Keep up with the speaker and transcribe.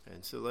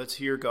And so let's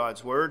hear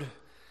God's word.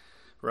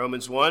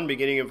 Romans 1,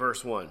 beginning in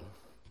verse 1.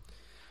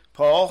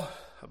 Paul,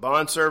 a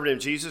bondservant of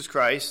Jesus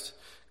Christ,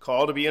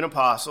 called to be an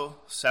apostle,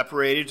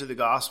 separated to the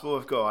gospel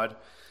of God,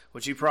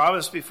 which he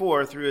promised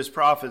before through his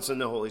prophets in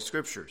the Holy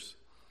Scriptures,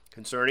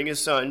 concerning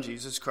his Son,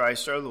 Jesus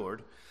Christ our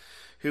Lord,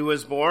 who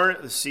was born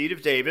of the seed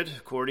of David,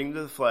 according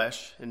to the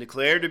flesh, and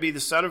declared to be the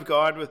Son of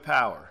God with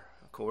power,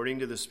 according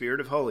to the Spirit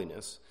of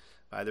holiness,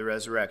 by the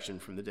resurrection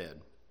from the dead.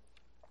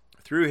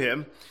 Through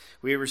him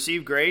we have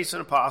received grace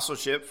and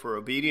apostleship for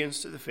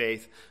obedience to the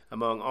faith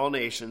among all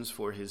nations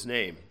for his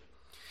name,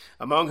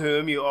 among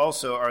whom you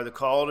also are the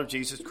called of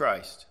Jesus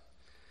Christ.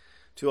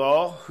 To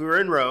all who are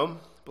in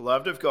Rome,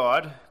 beloved of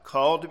God,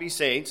 called to be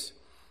saints,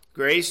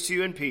 grace to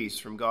you and peace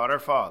from God our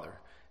Father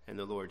and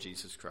the Lord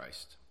Jesus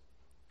Christ.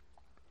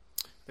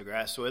 The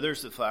grass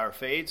withers, the flower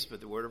fades, but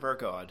the word of our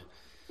God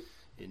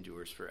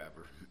endures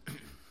forever.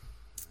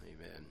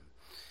 Amen.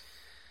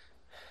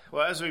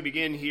 Well, as we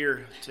begin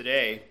here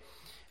today,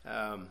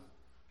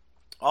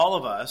 all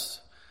of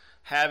us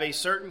have a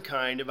certain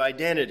kind of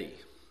identity.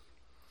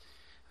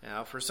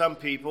 Now, for some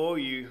people,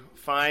 you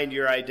find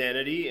your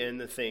identity in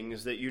the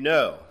things that you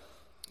know,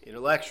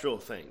 intellectual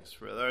things.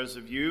 For others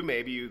of you,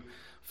 maybe you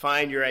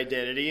find your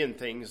identity in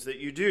things that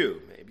you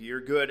do. Maybe you're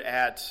good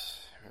at,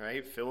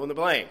 fill in the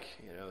blank.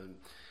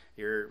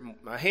 You're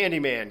a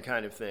handyman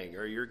kind of thing,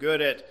 or you're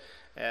good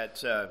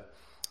at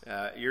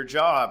your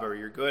job, or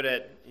you're good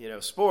at,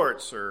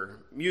 sports or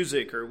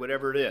music or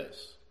whatever it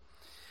is.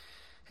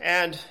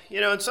 And,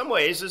 in some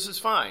ways, this is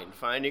fine,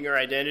 finding our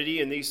identity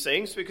in these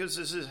things, because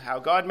this is how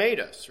God made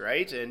us,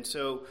 right? And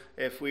so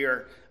if we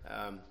are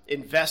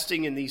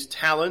investing in these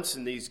talents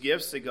and these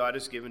gifts that God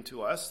has given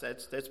to us,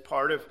 that's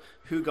part of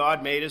who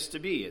God made us to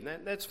be, and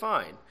that's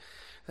fine.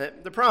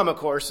 The problem, of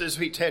course, is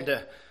we tend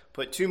to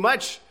put too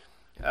much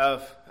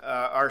of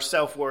our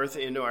self-worth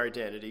into our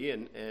identity,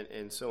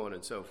 and so on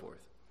and so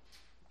forth.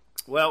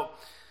 Well,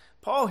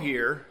 Paul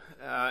here,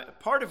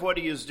 part of what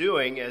he is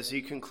doing as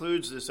he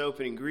concludes this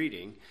opening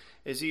greeting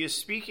is he is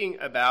speaking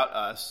about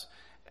us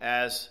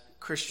as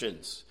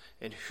Christians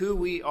and who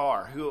we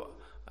are,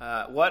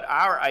 what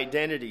our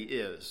identity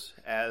is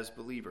as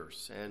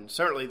believers. And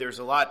certainly there's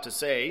a lot to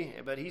say,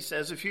 but he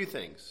says a few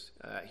things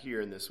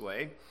here in this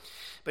way.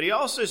 But he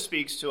also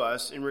speaks to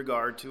us in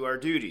regard to our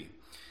duty,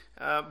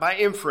 by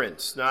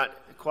inference, not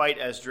quite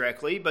as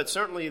directly, but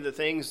certainly the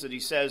things that he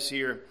says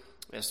here,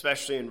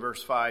 especially in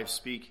verse 5,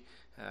 speak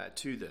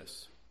to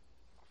this.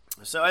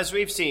 So as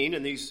we've seen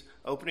in these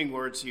opening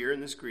words here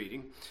in this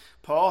greeting,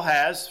 Paul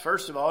has,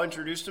 first of all,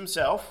 introduced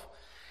himself,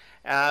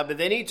 but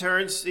then he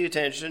turns the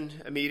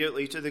attention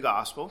immediately to the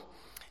gospel,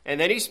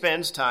 and then he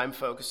spends time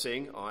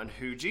focusing on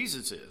who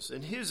Jesus is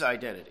and his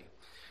identity.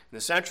 And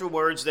the central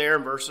words there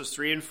in verses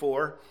 3 and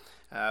 4,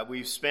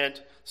 we've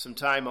spent some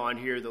time on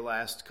here the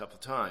last couple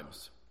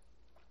times.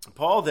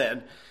 Paul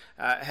then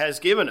has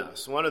given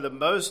us one of the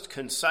most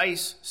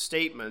concise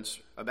statements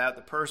about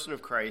the person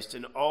of Christ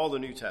in all the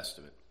New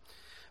Testament.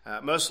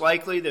 Most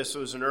likely this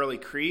was an early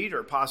creed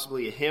or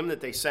possibly a hymn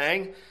that they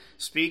sang,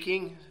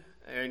 speaking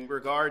in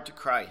regard to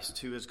Christ,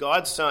 who is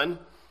God's Son.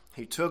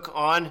 He took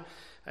on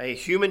a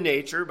human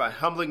nature by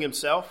humbling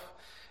himself,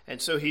 and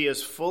so he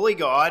is fully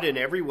God in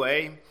every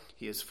way.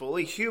 He is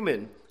fully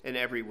human in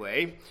every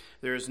way.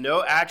 There is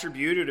no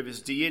attribute of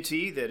his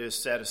deity that is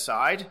set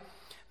aside,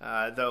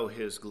 though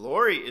his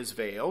glory is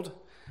veiled.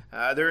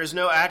 There is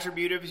no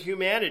attribute of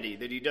humanity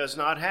that he does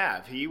not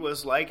have. He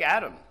was like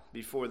Adam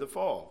before the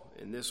fall.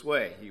 In this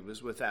way, he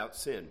was without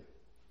sin.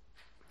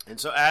 And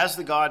so as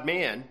the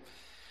God-man,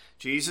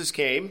 Jesus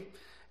came,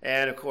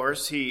 and of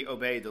course, he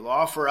obeyed the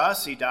law for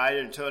us. He died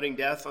an atoning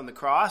death on the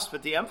cross,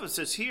 but the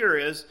emphasis here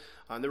is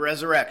on the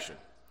resurrection.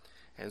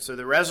 And so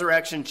the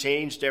resurrection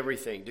changed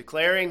everything,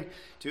 declaring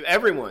to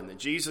everyone that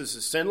Jesus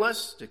is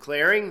sinless,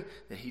 declaring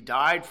that he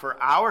died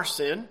for our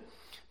sin,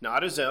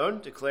 not his own,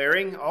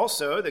 declaring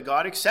also that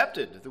God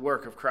accepted the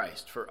work of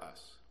Christ for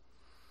us.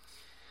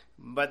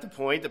 But the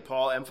point that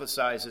Paul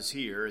emphasizes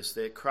here is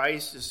that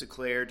Christ is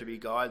declared to be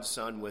God's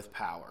Son with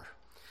power.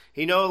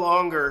 He no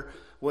longer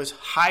was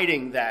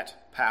hiding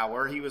that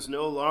power. He was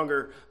no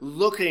longer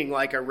looking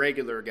like a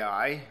regular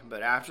guy,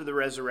 but after the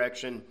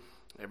resurrection,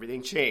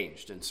 everything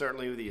changed. And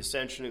certainly with the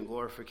ascension and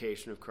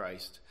glorification of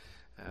Christ,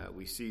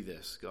 we see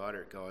this, God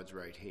at God's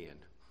right hand.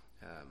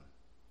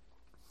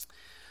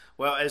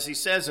 Well, as he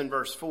says in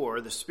verse 4,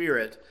 the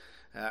Spirit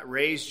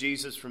raised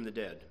Jesus from the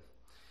dead.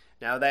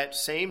 Now that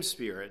same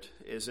Spirit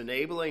is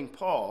enabling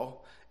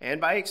Paul,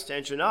 and by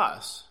extension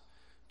us,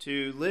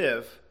 to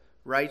live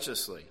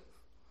righteously.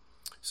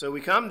 So we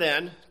come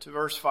then to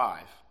verse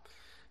 5,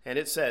 and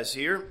it says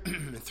here,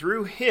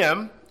 through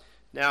him,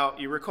 now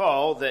you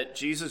recall that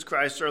Jesus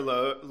Christ our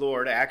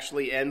Lord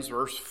actually ends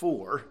verse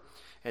 4,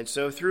 and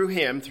so through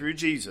him, through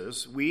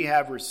Jesus, we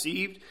have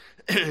received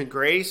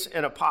grace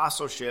and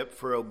apostleship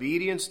for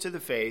obedience to the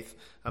faith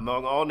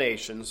among all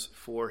nations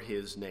for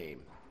his name.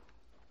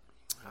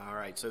 All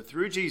right, so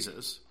through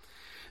Jesus,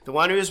 the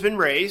one who has been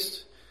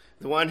raised,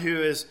 the one who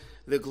is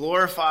the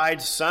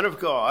glorified Son of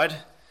God,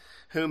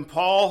 whom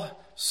Paul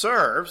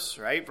serves,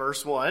 right,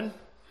 verse 1,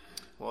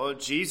 Well,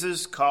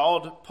 Jesus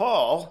called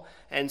Paul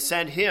and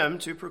sent him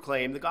to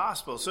proclaim the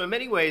gospel. So in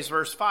many ways,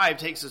 verse 5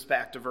 takes us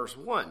back to verse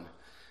 1,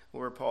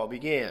 where Paul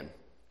began.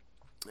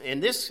 In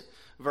this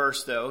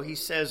verse, though, he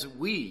says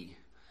we,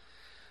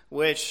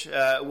 which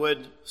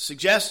would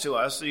suggest to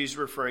us that he's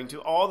referring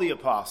to all the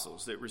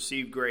apostles that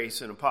received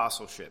grace and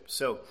apostleship.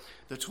 So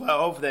the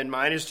 12, then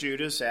minus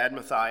Judas, add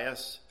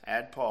Matthias,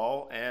 add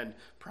Paul, and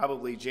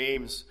probably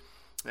James,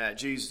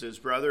 Jesus'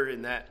 brother,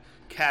 in that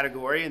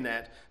category, in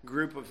that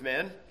group of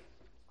men.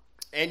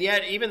 And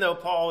yet, even though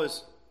Paul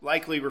is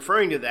likely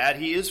referring to that,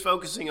 he is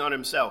focusing on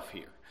himself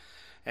here.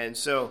 And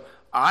so,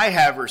 I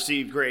have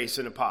received grace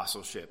and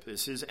apostleship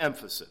is his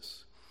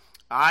emphasis.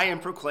 I am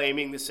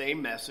proclaiming the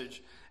same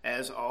message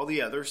as all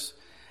the others,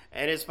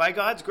 and it's by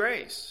God's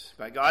grace.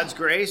 By God's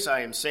grace, I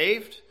am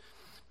saved.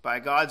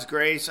 By God's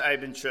grace, I have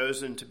been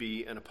chosen to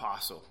be an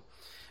apostle.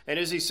 And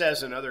as he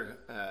says in other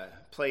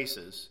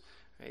places,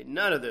 right,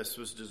 none of this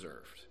was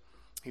deserved.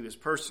 He was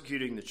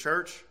persecuting the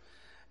church,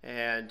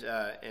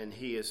 and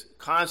he is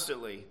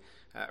constantly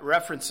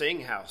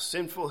referencing how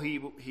sinful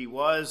he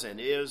was and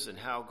is, and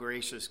how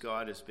gracious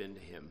God has been to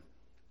him.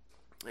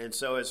 And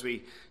so as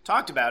we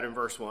talked about in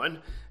verse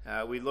 1,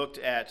 we looked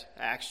at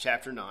Acts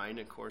chapter 9,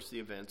 of course, the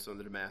events on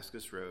the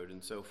Damascus Road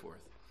and so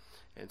forth.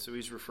 And so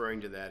he's referring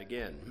to that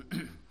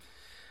again.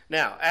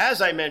 Now, as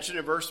I mentioned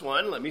in verse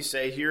 1, let me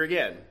say here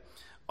again,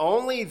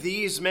 only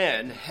these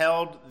men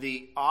held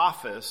the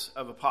office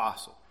of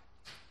apostle.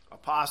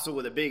 Apostle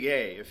with a big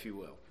A, if you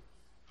will.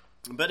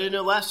 But in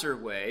a lesser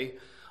way,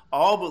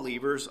 all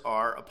believers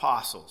are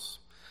apostles.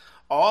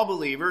 All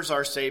believers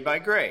are saved by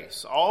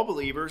grace. All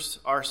believers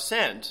are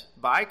sent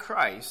by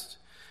Christ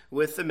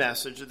with the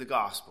message of the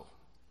gospel.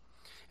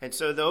 And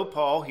so though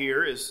Paul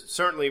here is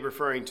certainly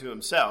referring to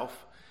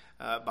himself,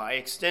 by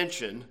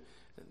extension,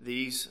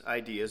 these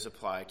ideas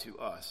apply to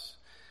us.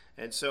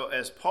 And so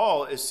as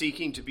Paul is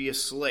seeking to be a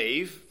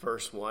slave,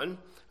 verse 1,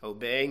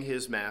 obeying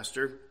his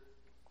master,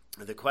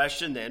 the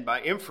question then,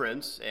 by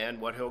inference, and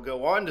what he'll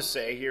go on to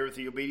say here with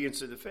the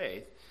obedience of the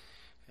faith,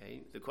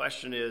 okay, the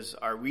question is,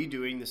 are we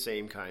doing the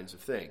same kinds of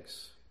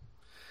things?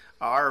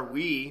 Are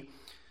we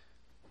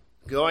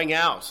going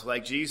out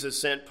like Jesus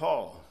sent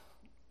Paul?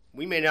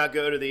 We may not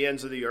go to the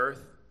ends of the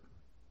earth,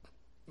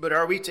 but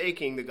are we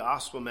taking the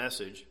gospel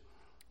message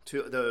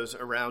to those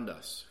around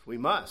us? We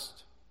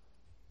must.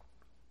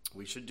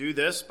 We should do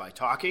this by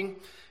talking.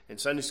 In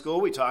Sunday school,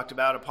 we talked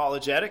about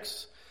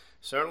apologetics.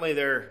 Certainly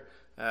there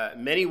are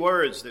many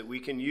words that we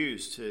can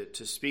use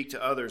to speak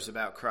to others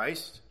about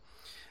Christ.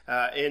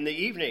 In the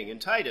evening in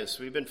Titus,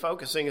 we've been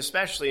focusing,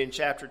 especially in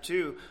chapter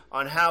 2,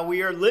 on how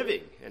we are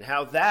living and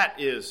how that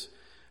is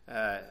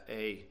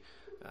a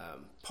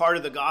part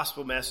of the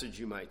gospel message,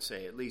 you might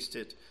say. At least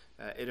it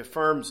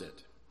affirms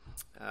it.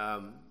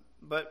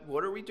 But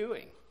what are we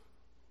doing?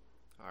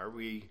 Are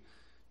we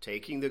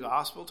taking the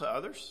gospel to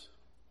others?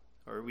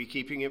 Or are we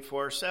keeping it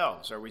for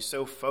ourselves? Are we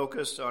so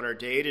focused on our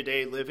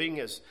day-to-day living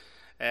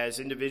as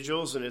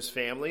individuals and as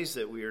families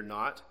that we are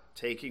not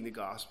taking the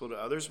gospel to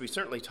others? We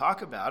certainly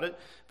talk about it,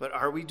 but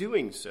are we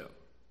doing so?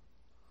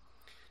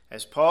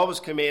 As Paul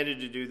was commanded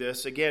to do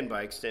this, again,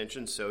 by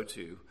extension, so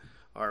too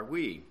are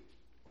we.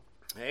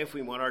 Hey, if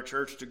we want our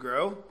church to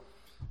grow,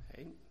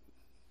 hey,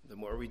 the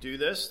more we do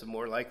this, the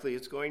more likely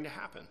it's going to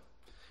happen.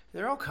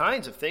 There are all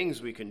kinds of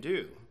things we can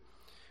do.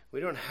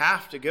 We don't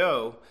have to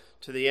go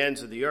to the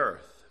ends of the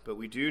earth, but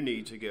we do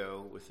need to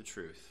go with the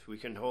truth. We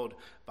can hold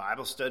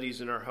Bible studies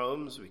in our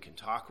homes. We can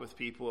talk with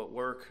people at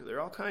work. There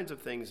are all kinds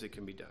of things that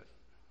can be done.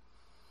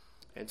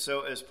 And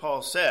so, as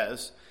Paul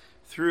says,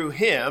 through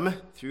him,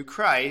 through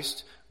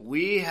Christ,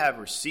 we have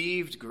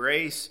received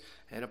grace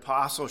and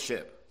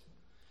apostleship.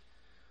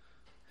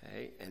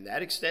 Okay? And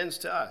that extends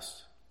to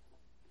us.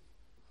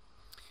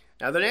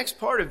 Now, the next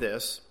part of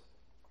this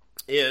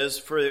is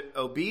for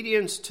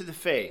obedience to the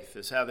faith,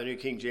 is how the New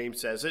King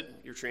James says it.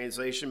 Your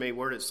translation may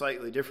word it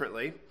slightly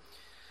differently.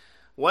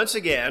 Once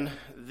again,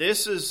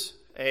 this is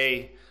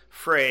a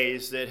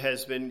phrase that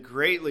has been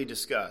greatly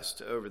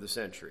discussed over the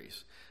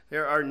centuries.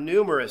 There are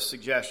numerous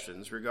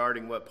suggestions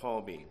regarding what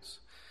Paul means.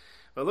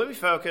 But let me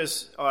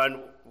focus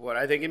on what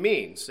I think it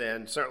means,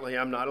 and certainly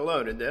I'm not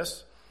alone in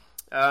this.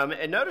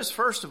 And notice,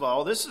 first of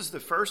all, this is the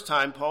first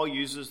time Paul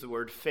uses the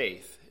word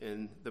faith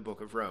in the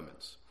book of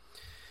Romans.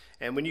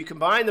 And when you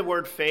combine the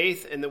word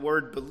faith and the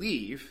word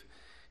believe,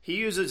 he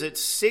uses it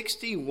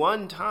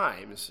 61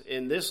 times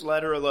in this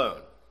letter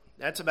alone.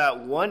 That's about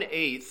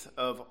 1/8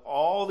 of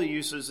all the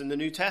uses in the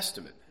New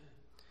Testament.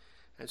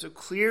 And so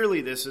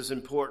clearly this is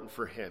important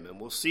for him. And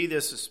we'll see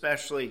this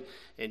especially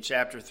in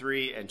chapter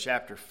 3 and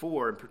chapter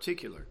 4 in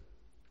particular,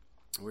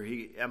 where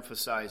he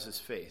emphasizes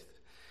faith.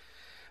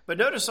 But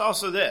notice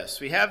also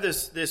this. We have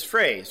this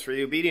phrase for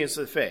the obedience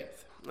of the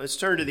faith. Let's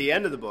turn to the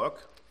end of the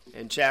book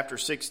in chapter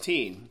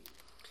 16.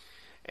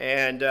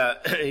 And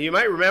you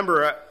might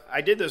remember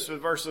I did this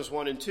with verses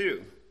 1 and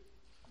 2.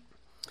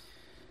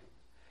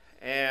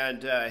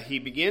 And he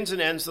begins and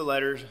ends the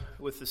letter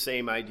with the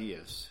same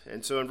ideas.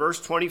 And so in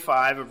verse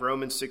 25 of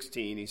Romans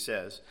 16, he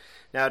says,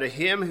 Now to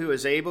him who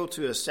is able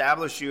to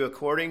establish you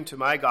according to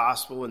my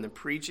gospel and the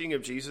preaching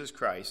of Jesus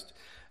Christ,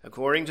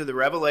 according to the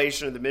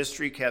revelation of the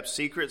mystery kept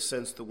secret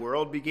since the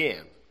world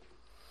began.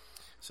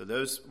 So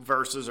those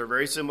verses are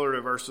very similar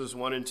to verses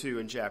 1 and 2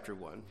 in chapter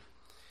 1.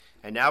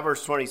 And now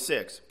verse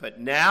 26, but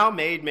now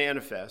made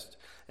manifest,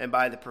 and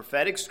by the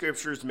prophetic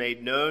scriptures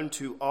made known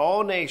to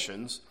all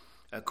nations,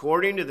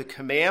 according to the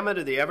commandment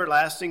of the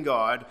everlasting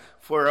God,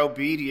 for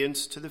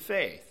obedience to the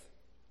faith.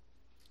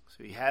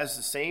 So he has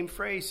the same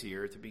phrase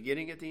here at the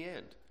beginning and at the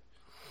end.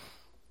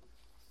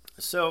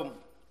 So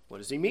what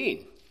does he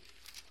mean?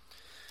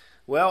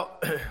 Well,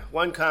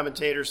 one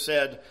commentator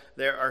said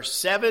there are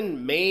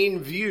 7 main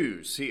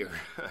views here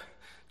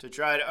to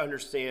try to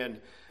understand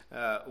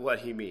what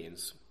he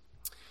means.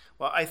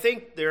 Well, I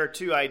think there are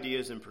 2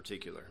 ideas in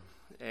particular.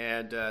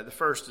 And the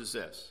first is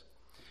this.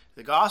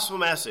 The gospel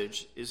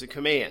message is a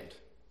command.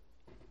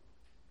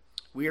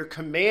 We are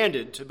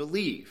commanded to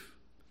believe.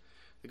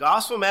 The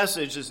gospel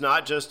message is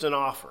not just an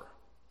offer.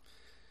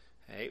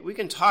 Okay? We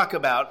can talk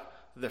about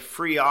the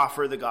free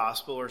offer of the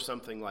gospel or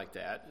something like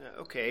that.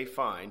 Okay,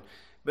 fine.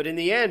 But in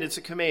the end, it's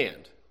a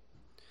command.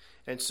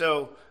 And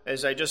so,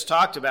 as I just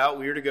talked about,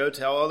 we are to go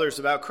tell others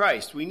about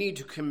Christ. We need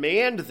to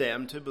command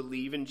them to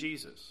believe in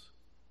Jesus.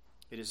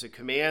 It is a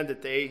command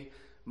that they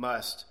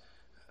must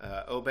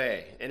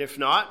obey. And if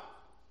not,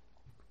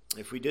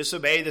 if we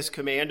disobey this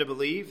command to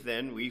believe,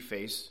 then we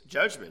face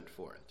judgment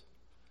for it.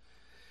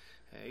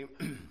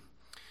 Okay?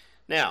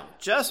 Now,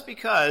 just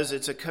because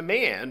it's a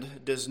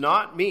command does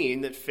not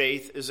mean that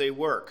faith is a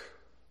work.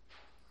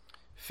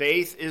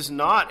 Faith is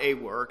not a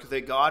work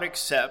that God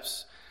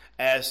accepts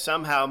as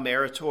somehow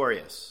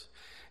meritorious.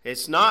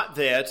 It's not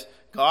that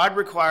God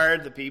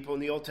required the people in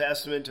the Old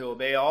Testament to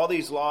obey all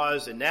these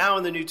laws, and now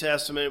in the New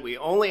Testament we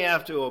only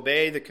have to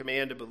obey the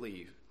command to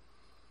believe.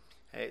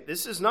 Okay?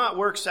 This is not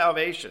work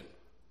salvation.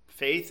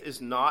 Faith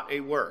is not a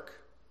work.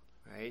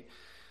 Right?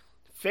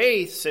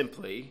 Faith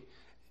simply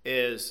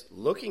is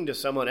looking to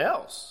someone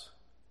else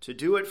to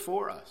do it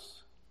for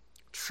us.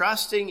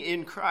 Trusting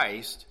in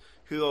Christ,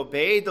 who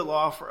obeyed the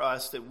law for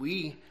us that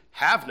we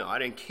have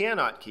not and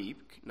cannot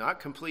keep,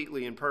 not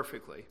completely and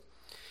perfectly.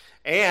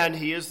 And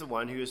he is the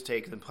one who has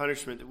taken the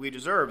punishment that we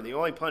deserve. And the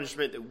only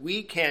punishment that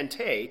we can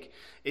take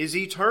is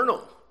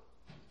eternal.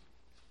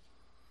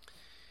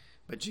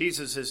 But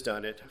Jesus has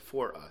done it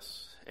for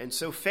us. And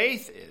so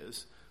faith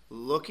is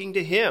looking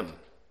to him,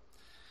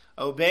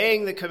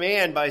 obeying the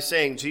command by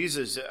saying,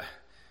 Jesus,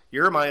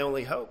 you're my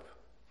only hope.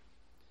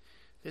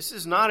 This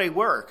is not a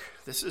work.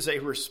 This is a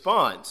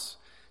response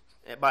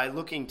by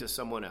looking to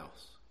someone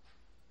else.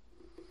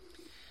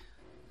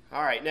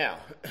 All right, now,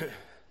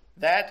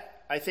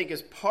 that I think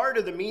is part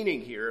of the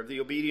meaning here of the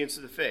obedience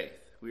of the faith.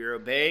 We are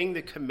obeying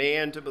the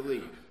command to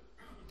believe.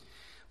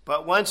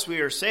 But once we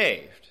are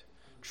saved,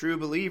 true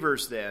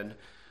believers then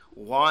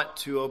want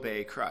to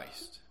obey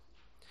Christ.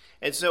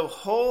 And so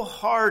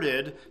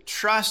wholehearted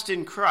trust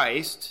in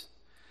Christ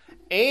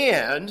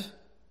and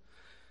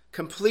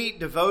complete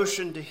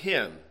devotion to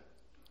him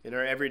in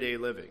our everyday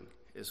living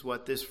is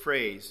what this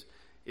phrase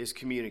is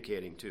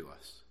communicating to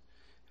us.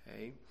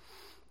 Okay?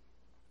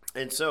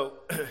 And so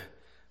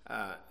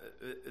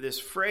this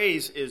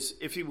phrase is,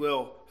 if you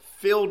will,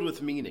 filled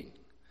with meaning.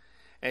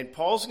 And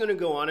Paul's going to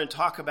go on and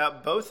talk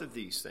about both of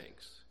these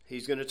things.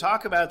 He's going to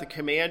talk about the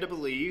command to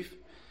believe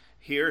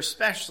here,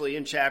 especially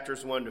in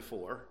chapters 1 to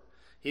 4.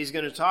 He's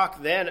going to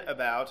talk then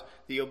about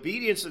the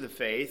obedience of the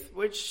faith,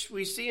 which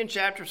we see in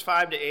chapters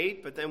 5 to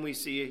 8, but then we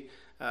see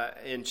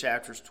in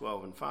chapters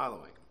 12 and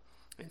following.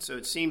 And so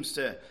it seems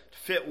to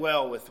fit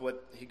well with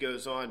what he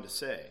goes on to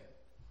say.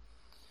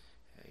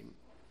 Okay.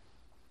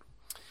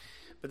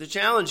 But the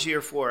challenge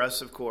here for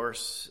us, of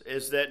course,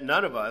 is that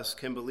none of us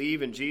can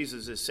believe in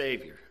Jesus as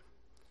Savior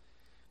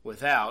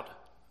without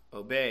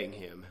obeying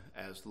him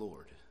as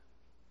Lord.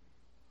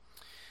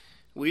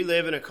 We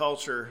live in a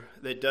culture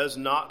that does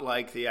not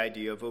like the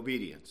idea of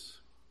obedience.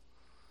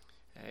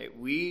 Okay?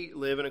 We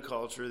live in a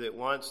culture that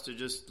wants to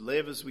just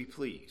live as we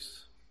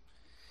please.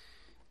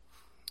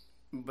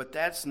 But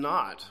that's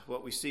not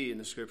what we see in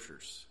the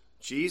Scriptures.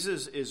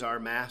 Jesus is our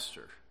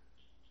master.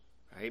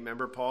 Right?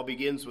 Remember, Paul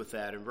begins with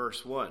that in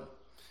verse 1.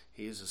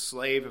 He is a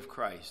slave of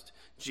Christ.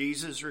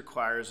 Jesus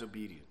requires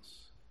obedience.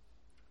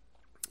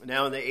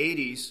 Now, in the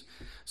 80s,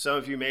 some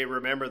of you may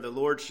remember the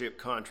lordship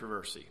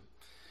controversy.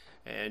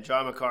 And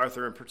John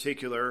MacArthur in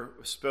particular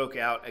spoke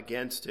out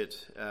against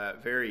it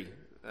very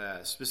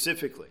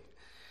specifically.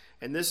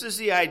 And this is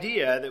the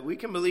idea that we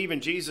can believe in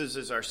Jesus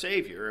as our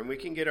Savior and we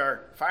can get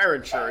our fire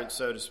insurance,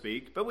 so to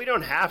speak, but we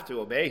don't have to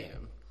obey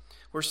him.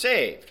 We're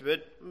saved,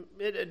 but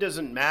it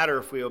doesn't matter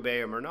if we obey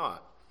him or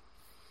not.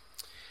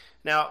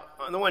 Now,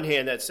 on the one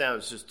hand, that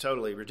sounds just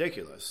totally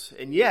ridiculous.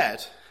 And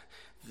yet,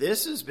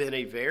 this has been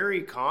a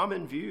very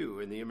common view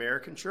in the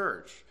American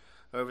church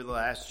over the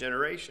last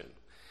generation.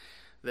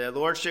 The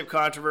lordship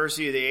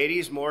controversy of the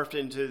 80s morphed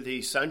into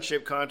the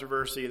sonship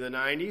controversy of the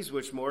 90s,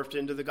 which morphed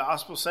into the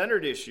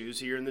gospel-centered issues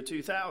here in the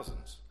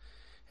 2000s.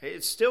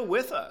 It's still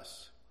with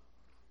us.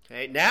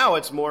 Okay, now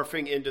it's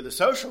morphing into the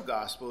social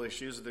gospel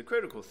issues of the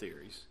critical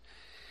theories.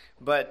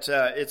 But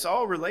it's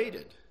all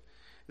related,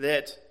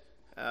 that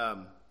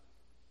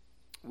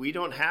we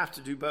don't have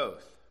to do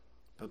both.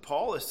 But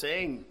Paul is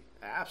saying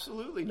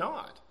absolutely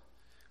not.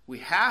 We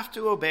have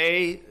to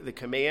obey the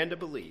command to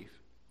believe,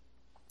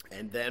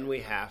 and then we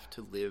have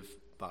to live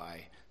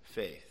by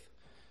faith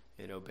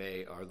and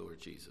obey our Lord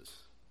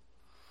Jesus.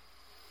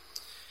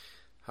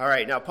 All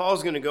right, now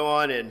Paul's going to go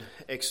on and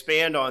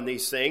expand on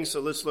these things, so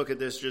let's look at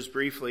this just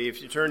briefly.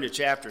 If you turn to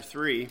chapter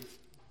 3,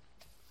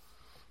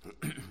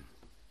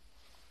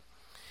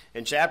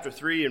 in chapter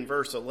 3 in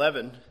verse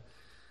 11,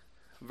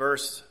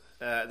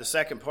 the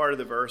second part of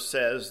the verse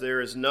says, "There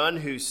is none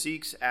who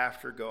seeks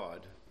after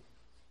God."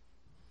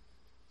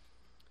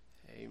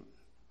 Okay.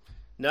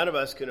 None of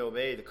us can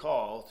obey the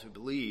call to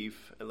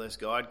believe unless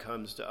God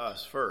comes to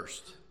us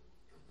first.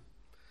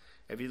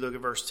 If you look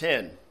at verse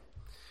 10,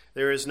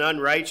 "There is none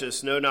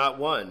righteous, no, not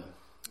one."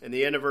 In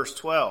the end of verse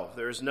 12,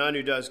 "There is none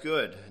who does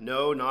good,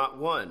 no, not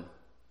one."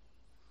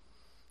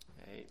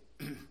 Okay.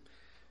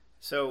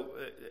 So,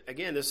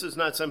 again, this is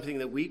not something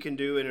that we can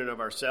do in and of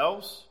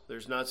ourselves.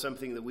 There's not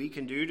something that we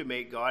can do to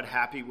make God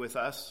happy with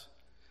us.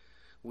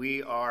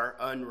 We are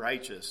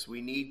unrighteous.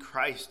 We need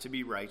Christ to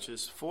be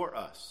righteous for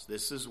us.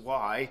 This is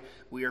why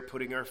we are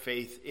putting our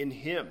faith in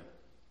him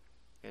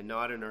and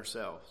not in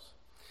ourselves.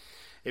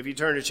 If you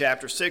turn to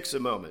chapter 6 a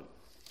moment,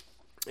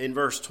 in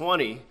verse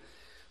 20,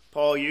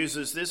 Paul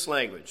uses this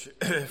language.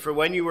 "For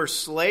when you were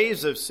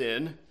slaves of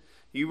sin,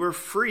 you were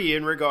free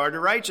in regard to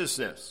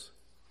righteousness."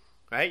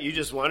 Right? You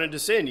just wanted to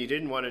sin. You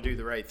didn't want to do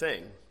the right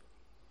thing.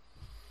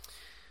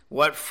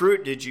 "What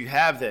fruit did you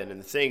have then in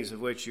the things of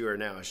which you are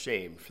now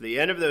ashamed? For the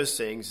end of those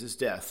things is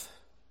death.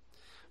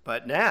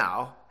 But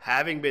now,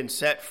 having been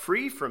set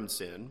free from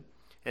sin,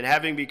 and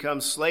having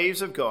become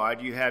slaves of God,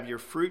 you have your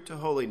fruit to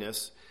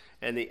holiness,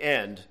 and the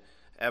end,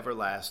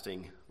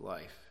 everlasting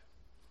life."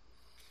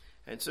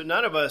 And so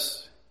none of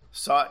us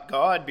sought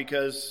God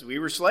because we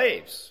were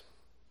slaves.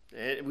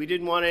 And we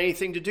didn't want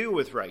anything to do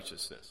with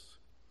righteousness.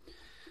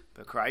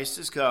 But Christ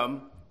has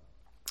come,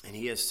 and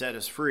he has set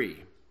us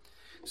free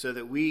so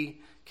that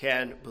we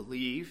can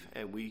believe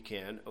and we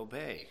can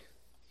obey.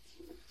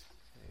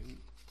 Okay.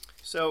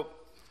 So,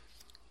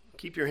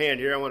 keep your hand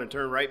here. I want to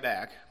turn right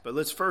back. But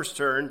let's first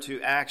turn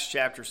to Acts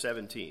chapter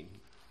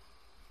 17.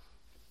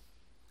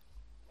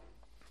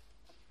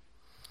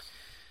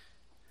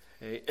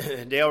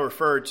 Okay. Dale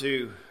referred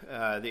to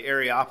the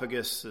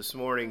Areopagus this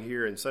morning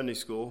here in Sunday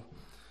school.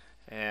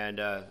 And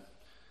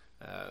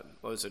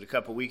what was it, a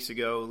couple weeks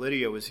ago,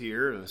 Lydia was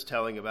here and was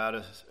telling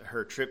about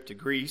her trip to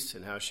Greece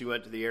and how she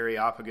went to the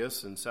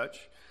Areopagus and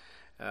such.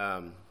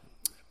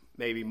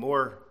 Maybe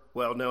more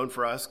well known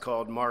for us,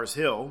 called Mars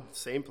Hill,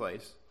 same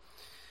place.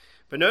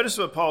 But notice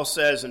what Paul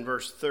says in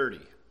verse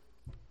 30.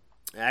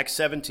 Acts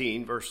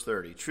 17, verse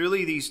 30.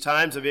 "Truly these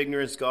times of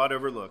ignorance God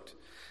overlooked,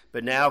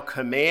 but now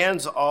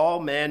commands all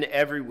men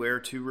everywhere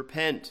to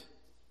repent,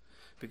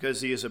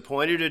 because he has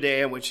appointed a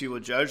day in which he will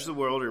judge the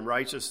world in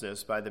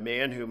righteousness by the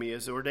man whom he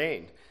has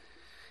ordained.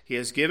 He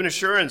has given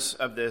assurance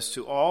of this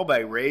to all by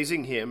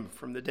raising him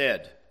from the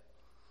dead."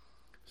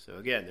 So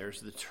again,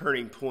 there's the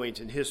turning point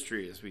in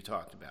history as we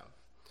talked about.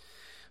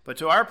 But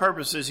to our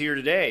purposes here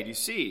today, do you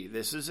see,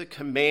 this is a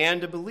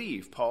command to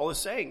believe. Paul is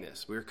saying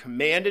this. We're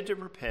commanded to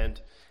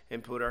repent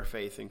and put our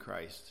faith in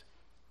Christ.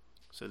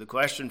 So the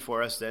question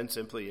for us then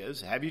simply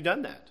is, have you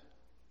done that?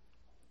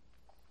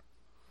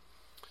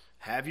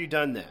 Have you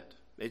done that?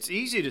 It's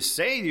easy to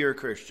say you're a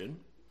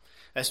Christian,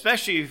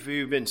 especially if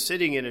you've been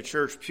sitting in a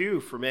church pew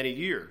for many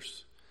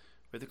years.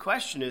 But the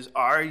question is,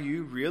 are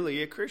you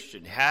really a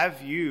Christian?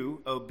 Have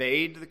you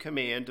obeyed the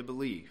command to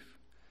believe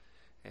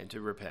and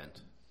to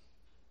repent?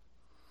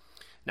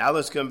 Now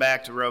let's come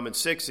back to Romans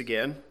 6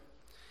 again.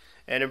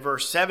 And in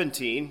verse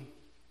 17,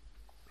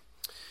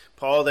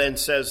 Paul then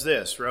says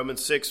this,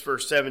 Romans 6,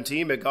 verse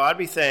 17, "But God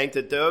be thanked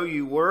that though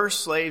you were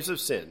slaves of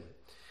sin,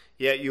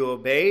 yet you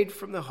obeyed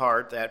from the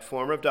heart that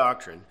form of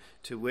doctrine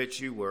to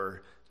which you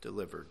were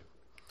delivered."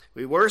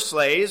 We were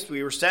slaves.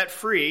 We were set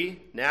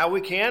free. Now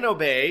we can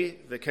obey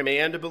the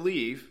command to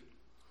believe.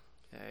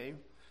 Okay?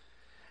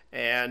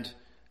 And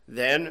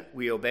then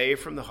we obey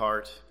from the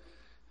heart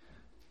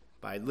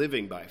by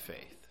living by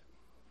faith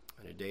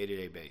on a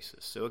day-to-day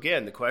basis. So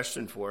again, the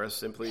question for us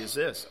simply is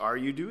this. Are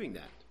you doing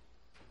that?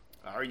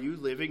 Are you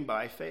living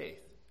by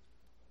faith?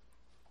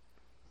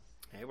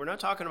 Okay? We're not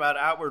talking about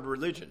outward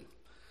religion.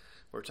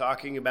 We're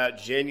talking about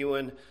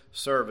genuine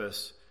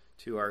service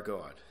to our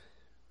God.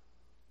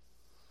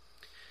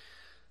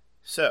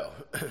 So,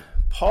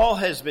 Paul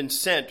has been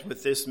sent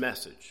with this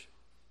message.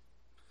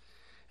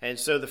 And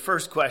so the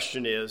first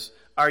question is,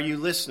 are you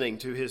listening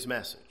to his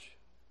message?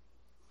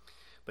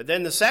 But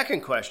then the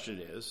second question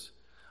is,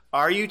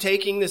 are you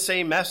taking the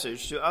same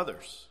message to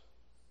others?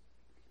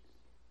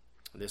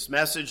 This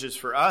message is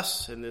for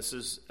us, and this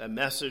is a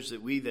message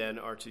that we then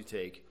are to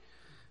take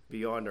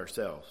beyond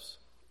ourselves.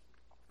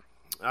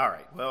 All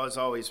right, well, as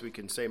always, we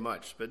can say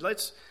much, but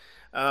let's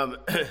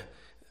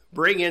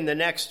bring in the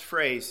next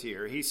phrase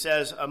here. He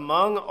says,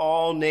 among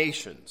all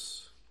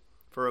nations,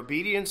 for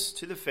obedience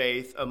to the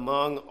faith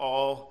among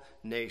all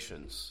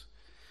nations.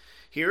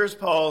 Here's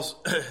Paul's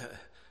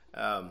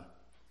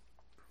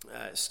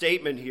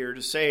statement here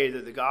to say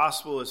that the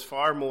gospel is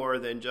far more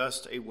than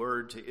just a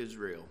word to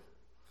Israel,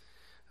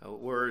 a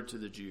word to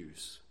the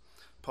Jews.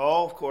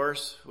 Paul, of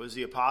course, was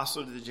the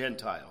apostle to the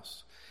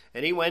Gentiles,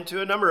 and he went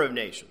to a number of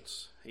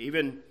nations,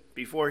 even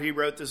before he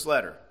wrote this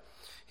letter.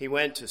 He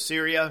went to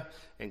Syria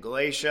and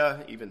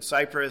Galatia, even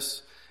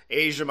Cyprus,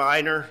 Asia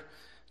Minor,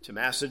 to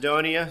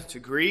Macedonia, to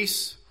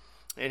Greece,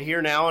 and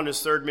here now on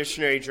his third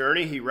missionary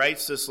journey, he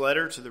writes this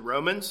letter to the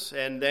Romans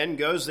and then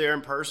goes there in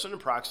person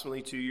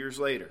approximately 2 years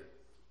later.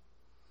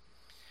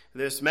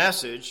 This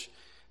message,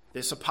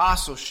 this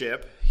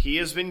apostleship, he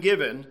has been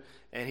given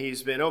and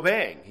he's been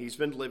obeying. He's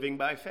been living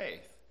by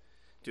faith,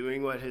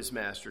 doing what his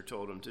master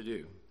told him to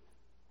do.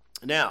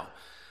 Now,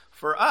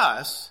 for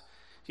us,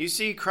 you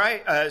see,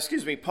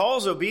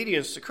 Paul's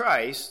obedience to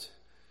Christ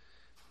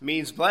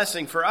means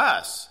blessing for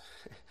us.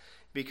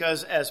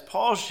 Because as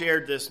Paul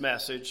shared this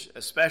message,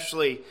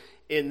 especially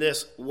in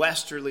this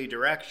westerly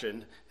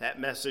direction,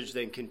 that message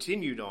then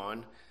continued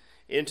on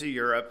into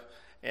Europe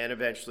and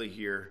eventually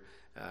here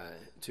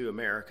to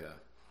America.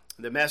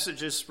 The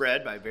message is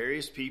spread by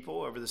various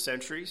people over the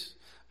centuries,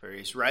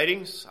 various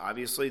writings,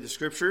 obviously the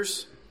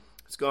scriptures.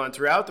 It's gone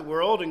throughout the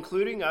world,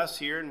 including us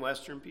here in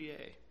Western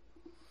PA.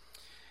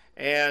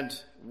 And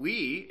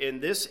we, in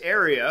this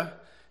area,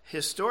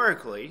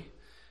 historically,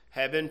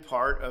 have been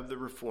part of the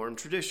Reformed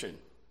tradition.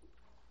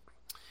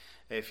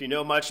 If you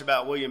know much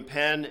about William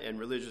Penn and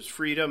religious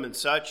freedom and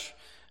such,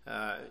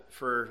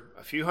 for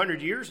a few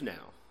hundred years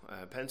now,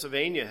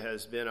 Pennsylvania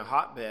has been a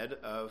hotbed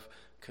of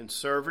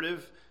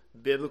conservative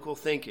biblical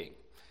thinking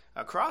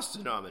across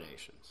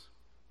denominations.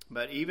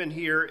 But even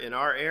here in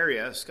our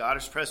area,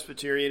 Scottish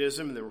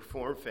Presbyterianism and the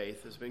Reformed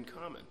faith has been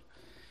common.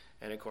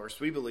 And of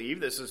course, we believe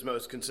this is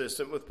most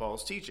consistent with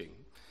Paul's teaching.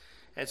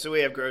 And so we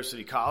have Grove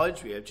City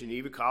College, we have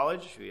Geneva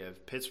College, we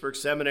have Pittsburgh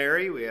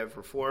Seminary, we have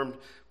Reformed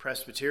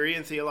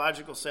Presbyterian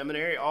Theological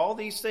Seminary. All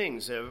these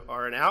things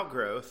are an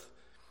outgrowth,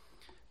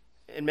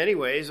 in many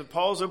ways, of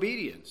Paul's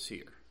obedience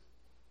here.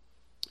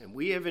 And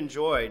we have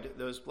enjoyed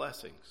those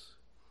blessings.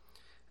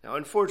 Now,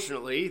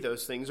 unfortunately,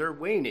 those things are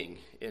waning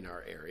in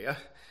our area,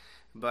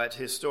 but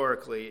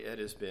historically it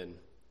has been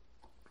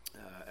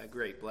a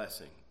great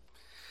blessing.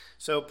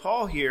 So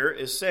Paul here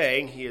is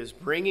saying he is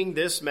bringing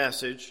this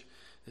message,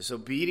 this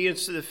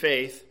obedience to the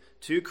faith,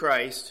 to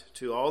Christ,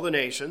 to all the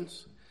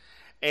nations.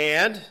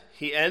 And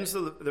he ends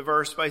the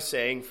verse by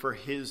saying, for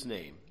his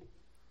name.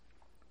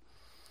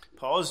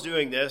 Paul is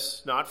doing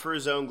this not for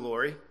his own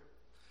glory.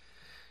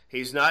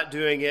 He's not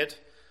doing it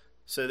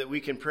so that we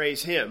can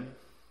praise him.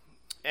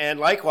 And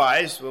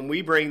likewise, when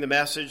we bring the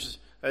message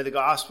of the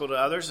gospel to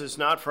others, it's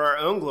not for our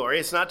own glory.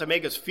 It's not to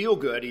make us feel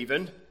good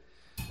even.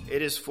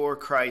 It is for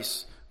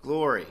Christ's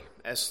glory.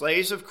 As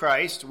slaves of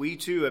Christ, we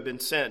too have been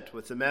sent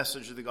with the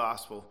message of the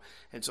gospel,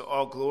 and so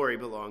all glory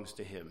belongs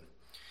to him.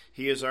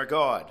 He is our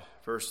God,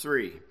 verse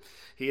 3.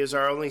 He is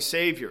our only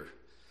Savior.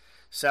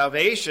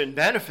 Salvation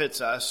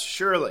benefits us,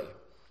 surely,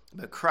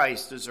 but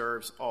Christ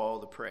deserves all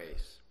the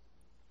praise.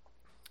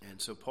 And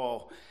so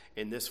Paul,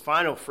 in this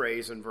final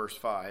phrase in verse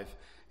 5,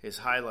 is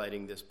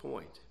highlighting this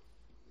point.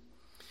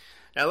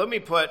 Now let me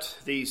put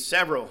these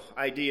several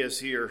ideas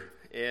here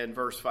in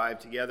verse 5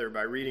 together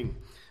by reading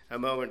a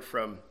moment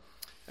from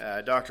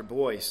Dr.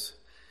 Boyce.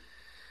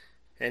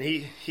 And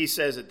he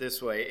says it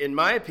this way: in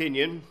my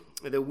opinion,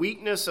 the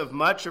weakness of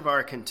much of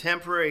our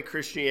contemporary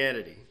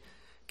Christianity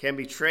can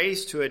be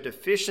traced to a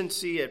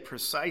deficiency at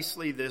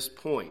precisely this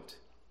point.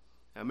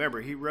 Now remember,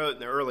 he wrote in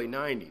the early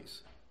 90s.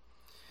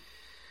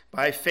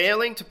 By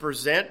failing to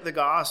present the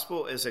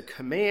gospel as a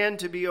command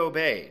to be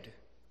obeyed,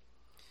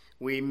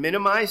 we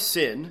minimize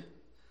sin,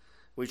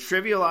 we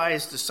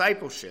trivialize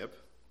discipleship,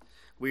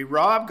 we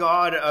rob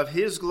God of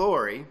his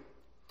glory,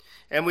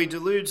 and we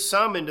delude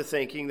some into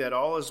thinking that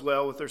all is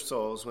well with their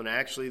souls when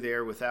actually they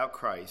are without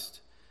Christ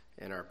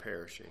and are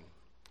perishing.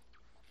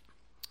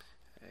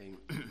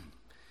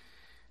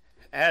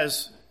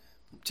 As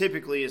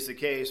typically is the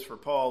case for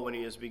Paul when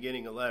he is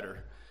beginning a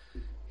letter,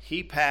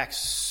 he packs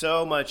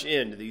so much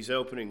into these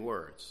opening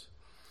words.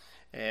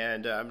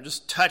 And I'm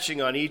just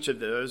touching on each of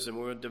those, and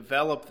we'll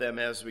develop them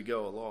as we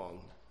go along.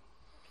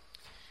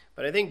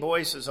 But I think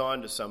Boyce is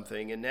on to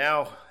something, and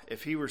now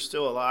if he were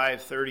still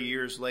alive 30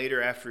 years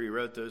later after he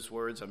wrote those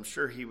words, I'm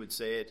sure he would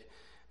say it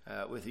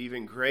with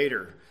even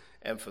greater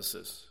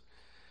emphasis.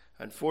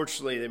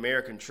 Unfortunately, the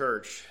American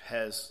church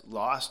has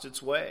lost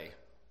its way.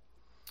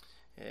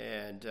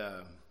 And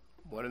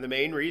one of the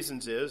main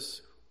reasons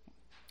is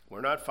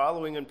we're not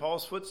following in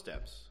Paul's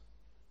footsteps.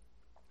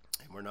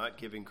 And we're not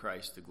giving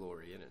Christ the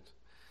glory in it.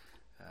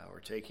 We're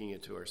taking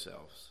it to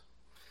ourselves.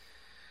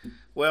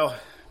 Well,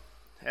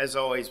 as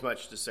always,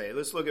 much to say.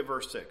 Let's look at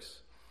verse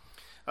 6.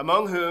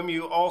 Among whom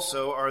you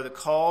also are the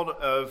called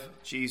of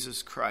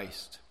Jesus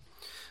Christ.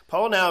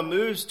 Paul now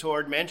moves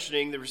toward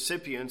mentioning the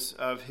recipients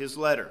of his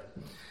letter.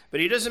 But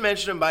he doesn't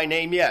mention them by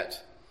name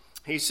yet.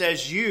 He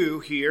says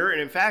you here,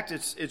 and in fact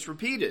it's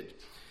repeated.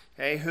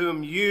 Okay,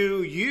 whom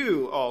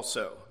you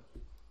also.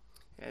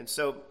 And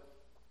so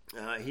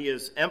he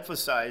is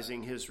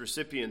emphasizing his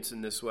recipients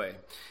in this way.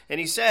 And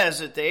he says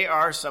that they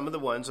are some of the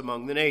ones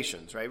among the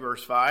nations, right?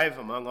 Verse 5,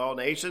 among all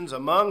nations,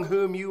 among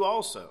whom you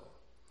also.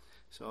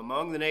 So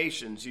among the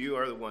nations, you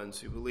are the ones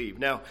who believe.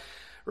 Now,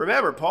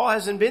 remember, Paul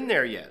hasn't been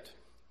there yet.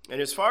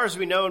 And as far as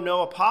we know,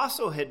 no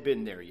apostle had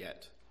been there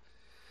yet.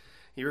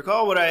 You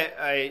recall what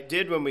I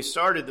did when we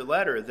started the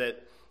letter,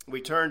 that we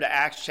turned to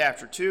Acts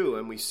chapter 2,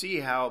 and we see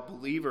how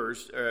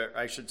believers, or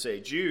I should say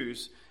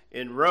Jews,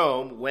 in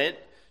Rome went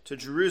to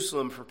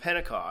Jerusalem for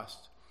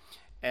Pentecost,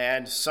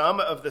 and some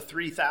of the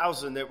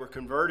 3,000 that were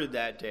converted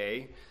that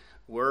day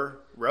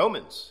were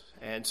Romans.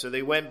 And so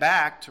they went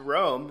back to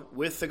Rome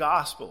with the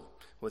gospel,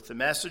 with the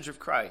message of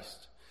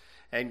Christ.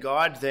 And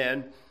God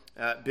then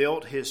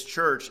built his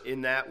church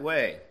in that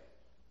way.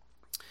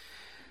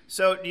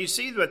 So do you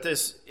see what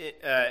this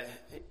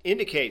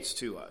indicates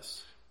to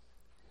us?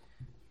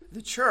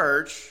 The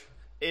church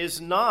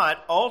is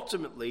not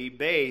ultimately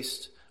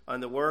based on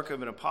the work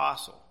of an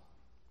apostle,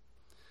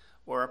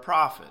 or a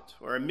prophet,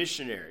 or a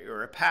missionary,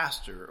 or a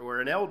pastor, or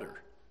an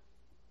elder.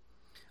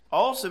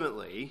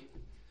 Ultimately,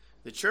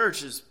 the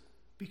church is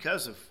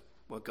because of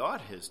what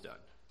God has done.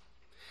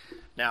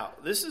 Now,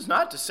 this is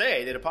not to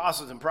say that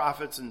apostles and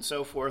prophets and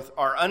so forth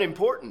are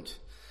unimportant.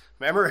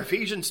 Remember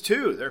Ephesians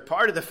 2, they're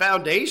part of the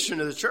foundation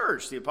of the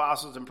church, the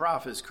apostles and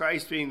prophets,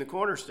 Christ being the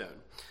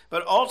cornerstone.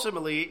 But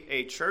ultimately,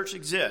 a church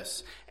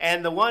exists,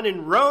 and the one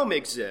in Rome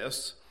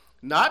exists,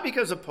 not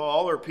because of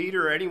Paul or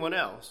Peter or anyone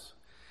else,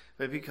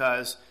 but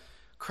because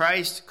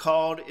Christ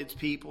called its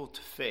people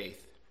to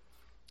faith,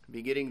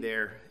 beginning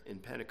there in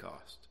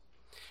Pentecost.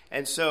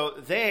 And so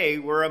they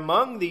were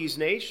among these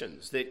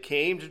nations that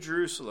came to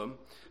Jerusalem,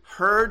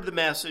 heard the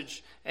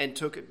message, and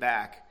took it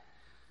back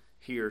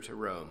here to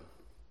Rome.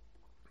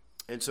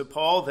 And so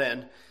Paul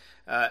then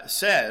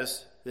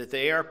says that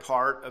they are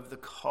part of the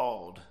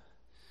called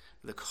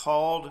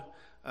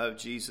of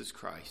Jesus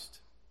Christ.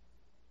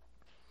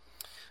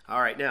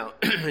 All right, now,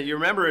 you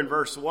remember in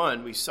verse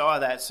 1, we saw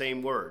that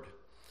same word,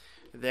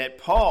 that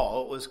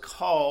Paul was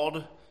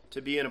called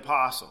to be an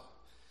apostle.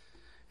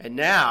 And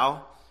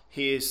now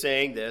he is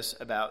saying this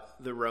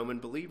about the Roman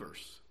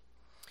believers.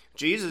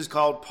 Jesus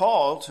called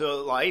Paul to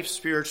life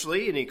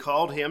spiritually, and he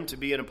called him to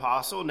be an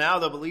apostle. Now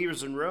the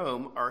believers in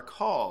Rome are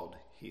called,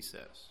 he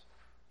says.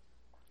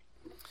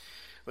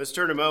 Let's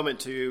turn a moment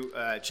to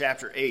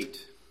chapter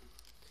 8.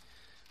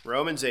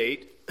 Romans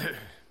 8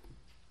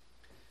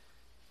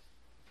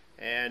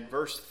 and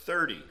verse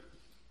 30.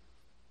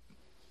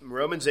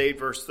 Romans 8,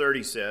 verse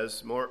 30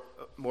 says,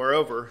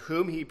 Moreover,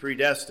 whom he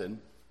predestined,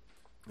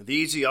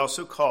 these he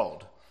also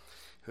called.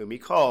 Whom he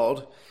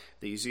called,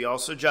 these he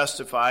also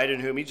justified.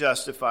 And whom he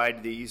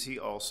justified, these he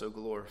also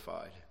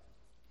glorified.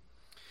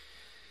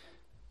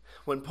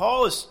 When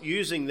Paul is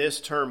using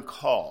this term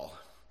call,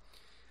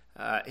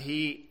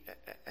 he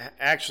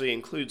actually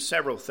includes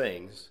several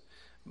things.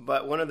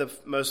 But one of the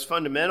most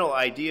fundamental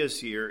ideas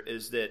here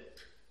is that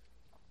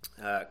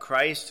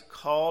Christ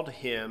called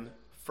him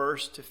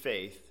first to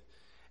faith,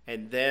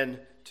 and then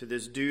to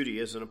this duty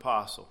as an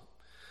apostle.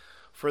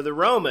 For the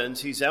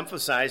Romans, he's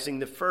emphasizing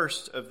the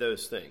first of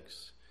those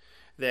things,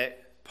 that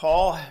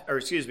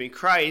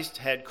Christ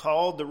had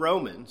called the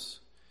Romans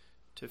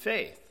to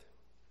faith.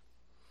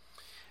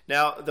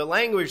 Now, the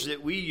language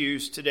that we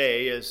use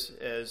today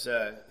as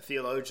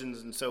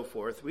theologians and so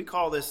forth, we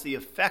call this the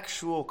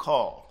effectual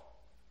call.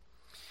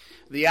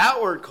 The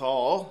outward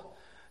call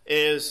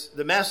is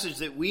the message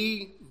that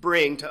we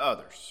bring to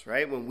others,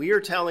 right? When we are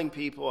telling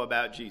people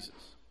about Jesus.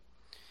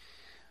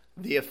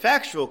 The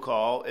effectual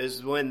call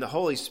is when the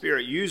Holy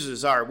Spirit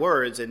uses our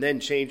words and then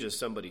changes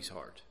somebody's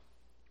heart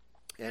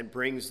and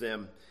brings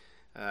them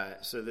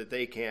so that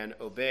they can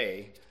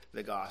obey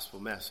the gospel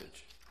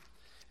message.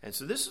 And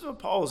so this is what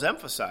Paul is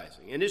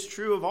emphasizing. And it's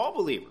true of all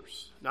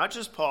believers. Not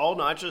just Paul,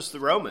 not just the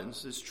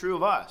Romans. It's true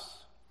of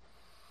us.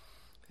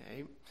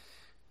 Okay?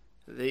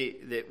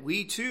 That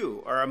we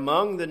too are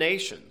among the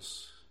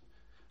nations.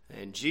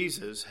 And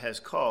Jesus has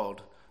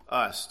called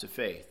us to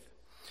faith.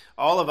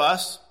 All of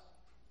us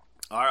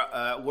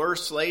were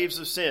slaves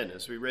of sin,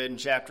 as we read in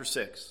chapter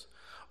 6.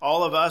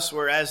 All of us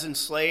were as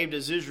enslaved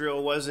as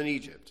Israel was in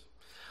Egypt.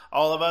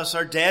 All of us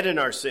are dead in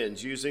our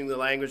sins, using the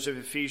language of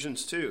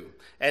Ephesians 2.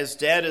 As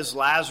dead as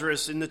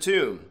Lazarus in the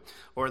tomb,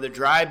 or the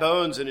dry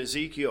bones in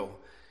Ezekiel.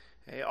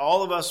 Okay,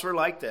 all of us were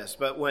like this.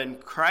 But when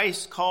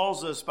Christ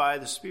calls us by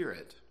the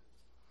Spirit,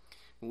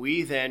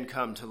 we then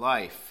come to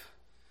life.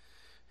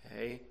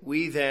 Okay?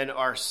 We then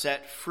are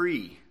set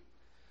free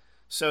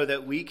so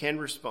that we can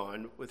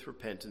respond with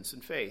repentance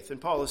and faith. And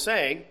Paul is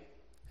saying,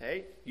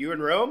 hey, you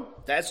in Rome,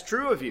 that's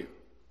true of you.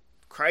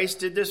 Christ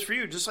did this for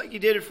you, just like he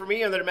did it for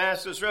me on the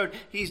Damascus Road.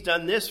 He's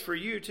done this for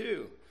you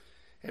too,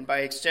 and by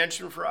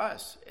extension for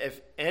us. If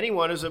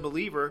anyone is a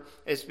believer,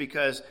 it's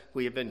because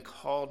we have been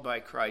called by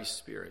Christ's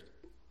Spirit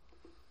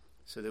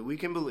so that we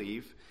can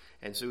believe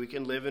and so we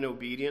can live an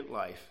obedient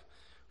life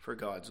for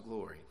God's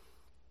glory.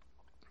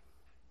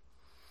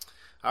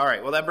 All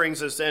right, well, that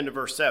brings us then to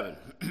verse 7.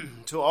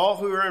 To all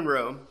who are in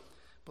Rome,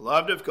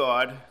 beloved of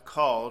God,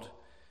 called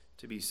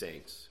to be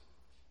saints.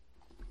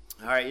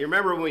 All right, you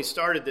remember when we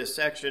started this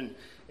section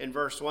in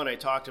verse 1, I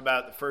talked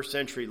about the first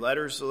century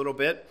letters a little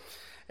bit.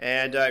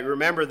 And I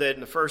remember that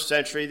in the first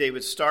century, they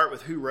would start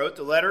with who wrote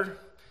the letter.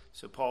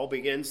 So Paul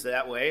begins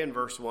that way in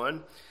verse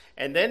 1.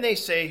 And then they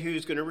say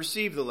who's going to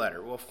receive the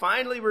letter. Well,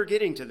 finally, we're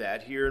getting to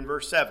that here in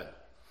verse 7.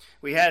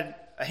 We had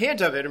a hint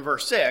of it in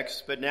verse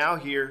 6, but now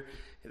here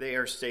they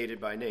are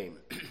stated by name.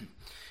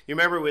 You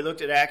remember we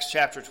looked at Acts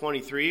chapter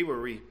 23, where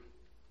we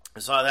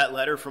saw that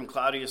letter from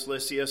Claudius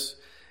Lysias,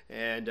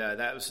 and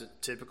that was a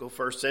typical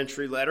first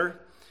century letter.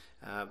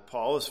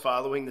 Paul is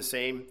following the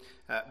same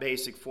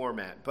basic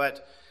format.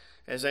 But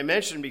as I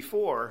mentioned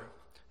before,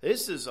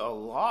 this is a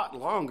lot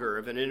longer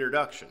of an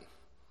introduction.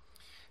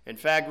 In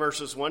fact,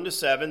 verses 1 to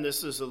 7,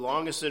 this is the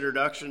longest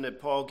introduction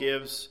that Paul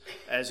gives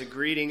as a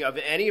greeting of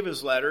any of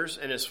his letters,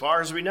 and as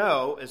far as we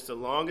know, it's the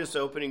longest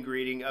opening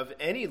greeting of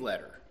any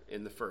letter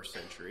in the first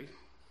century.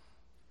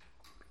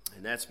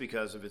 And that's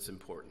because of its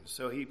importance.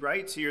 So he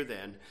writes here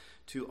then,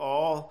 to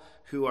all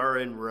who are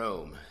in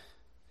Rome.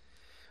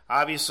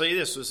 Obviously,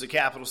 this was the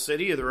capital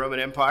city of the Roman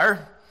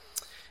Empire.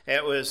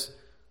 It was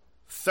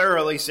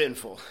thoroughly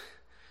sinful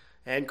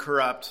and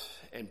corrupt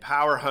and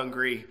power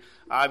hungry.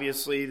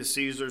 Obviously, the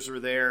Caesars were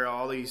there,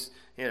 all these,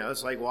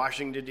 it's like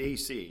Washington,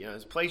 D.C.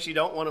 It's a place you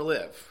don't want to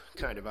live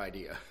kind of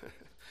idea.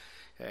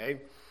 Okay?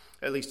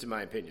 At least in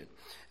my opinion.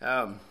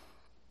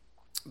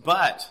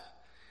 But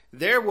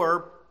there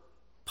were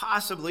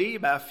possibly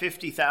about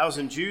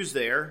 50,000 Jews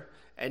there,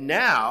 and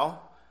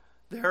now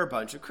there are a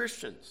bunch of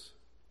Christians.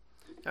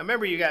 Now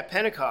remember, you got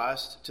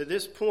Pentecost. To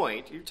this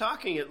point, you're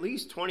talking at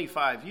least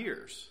 25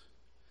 years.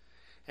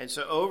 And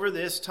so over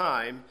this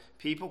time,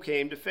 people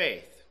came to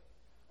faith.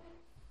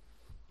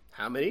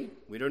 How many?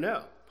 We don't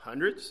know.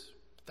 Hundreds?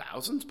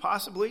 Thousands,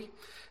 possibly?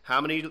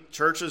 How many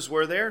churches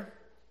were there?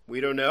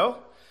 We don't know.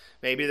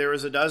 Maybe there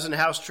was a dozen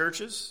house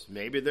churches.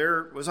 Maybe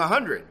there was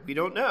 100. We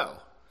don't know.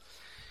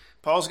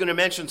 Paul's going to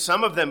mention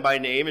some of them by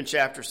name in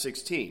chapter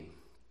 16.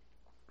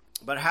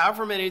 But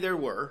however many there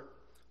were,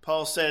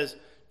 Paul says,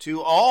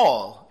 to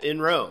all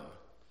in Rome.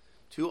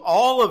 To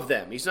all of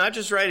them. He's not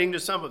just writing to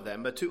some of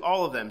them, but to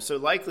all of them. So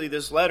likely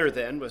this letter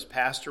then was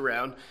passed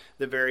around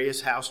the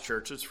various house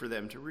churches for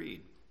them to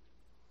read.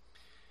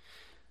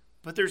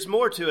 But there's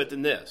more to it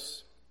than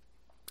this.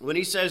 When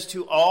he says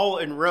to all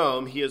in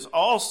Rome, he is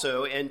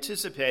also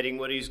anticipating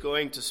what he's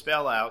going to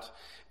spell out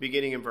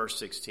beginning in verse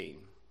 16.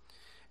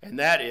 And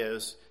that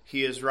is,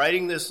 he is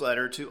writing this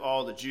letter to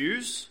all the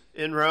Jews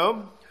in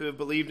Rome who have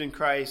believed in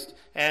Christ,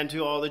 and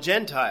to all the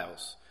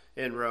Gentiles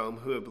in Rome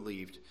who have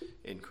believed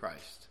in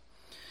Christ.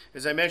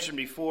 As I mentioned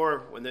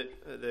before, when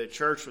the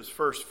church was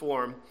first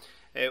formed,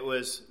 it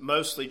was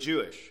mostly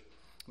Jewish.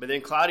 But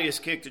then Claudius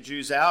kicked the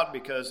Jews out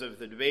because of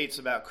the debates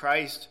about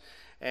Christ,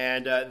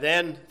 and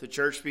then the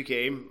church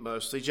became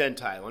mostly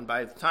Gentile. And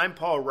by the time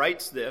Paul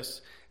writes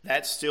this,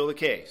 that's still the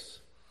case.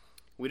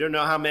 We don't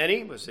know how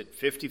many. Was it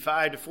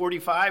 55 to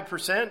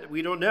 45%?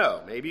 We don't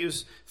know. Maybe it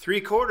was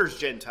 3/4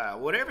 Gentile.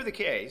 Whatever the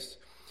case,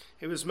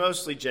 it was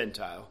mostly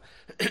Gentile.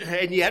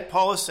 And yet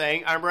Paul is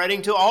saying, I'm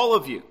writing to all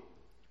of you.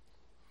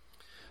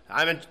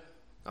 I'm an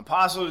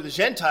apostle to the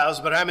Gentiles,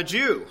 but I'm a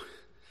Jew.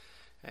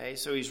 Okay,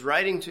 so he's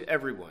writing to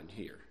everyone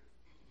here.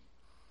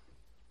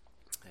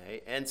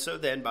 Okay, and so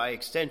then, by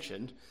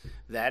extension,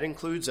 that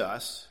includes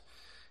us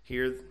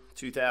here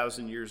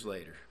 2,000 years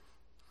later.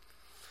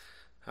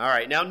 All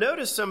right, now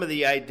notice some of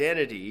the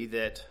identity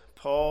that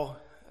Paul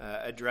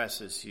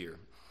addresses here.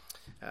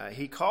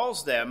 He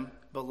calls them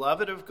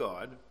beloved of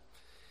God,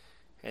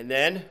 and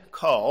then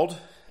called,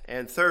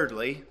 and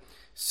thirdly,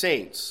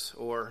 saints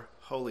or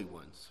holy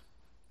ones.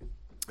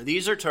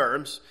 These are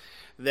terms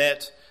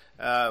that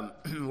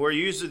were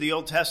used in the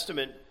Old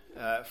Testament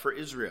for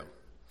Israel.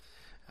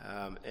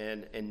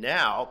 And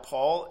now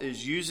Paul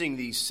is using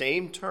these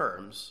same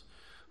terms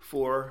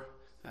for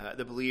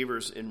the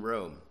believers in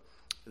Rome,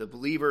 the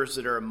believers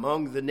that are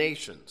among the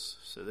nations.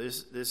 So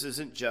this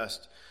isn't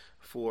just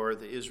for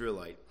the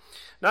Israelite.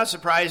 Not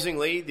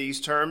surprisingly, these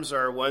terms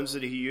are ones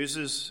that he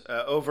uses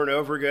over and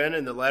over again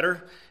in the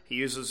letter. He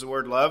uses the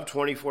word love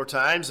 24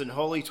 times and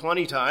holy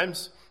 20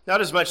 times.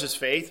 Not as much as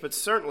faith, but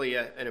certainly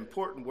an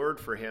important word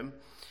for him.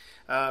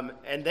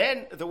 And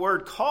then the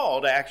word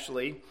called,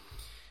 actually,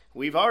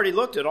 we've already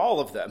looked at all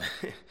of them.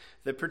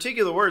 The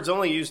particular word's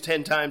only used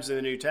 10 times in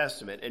the New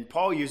Testament, and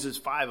Paul uses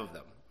 5 of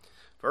them.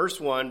 Verse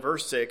 1,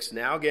 verse 6,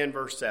 now again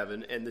verse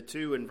 7, and the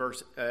 2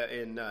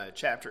 in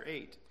chapter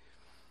 8.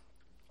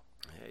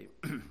 Okay.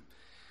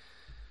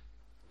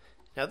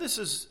 Now this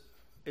is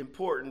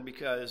important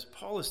because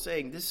Paul is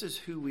saying this is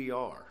who we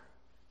are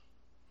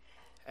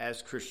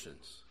as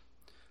Christians.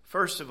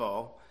 First of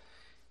all,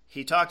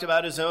 he talked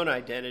about his own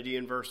identity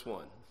in verse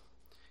 1.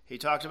 He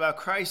talked about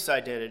Christ's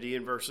identity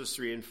in verses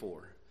 3 and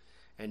 4.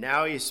 And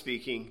now he is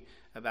speaking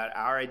about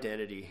our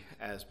identity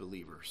as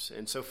believers.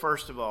 And so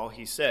first of all,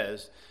 he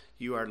says,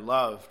 you are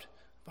loved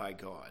by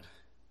God.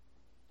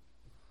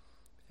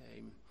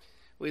 Okay.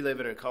 We live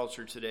in a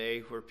culture today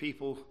where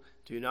people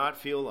do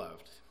not feel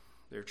loved.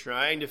 They're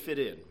trying to fit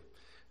in.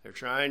 They're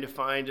trying to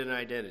find an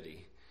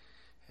identity.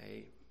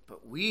 Okay.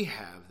 But we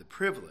have the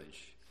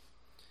privilege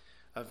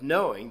of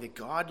knowing that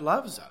God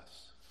loves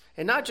us.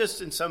 And not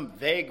just in some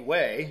vague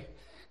way.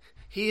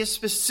 He has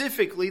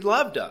specifically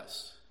loved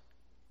us.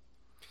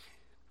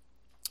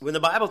 When the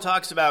Bible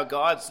talks about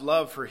God's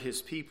love for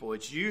his people,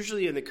 it's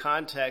usually in the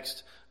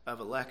context of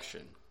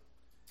election.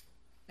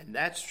 And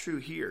that's true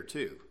here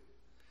too.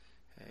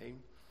 Okay?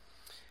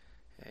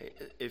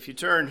 If you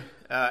turn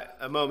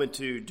a moment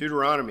to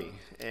Deuteronomy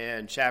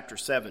and chapter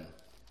 7.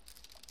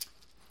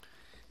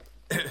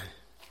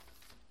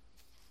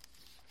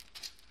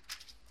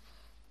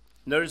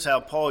 Notice how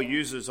Paul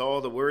uses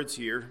all the words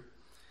here.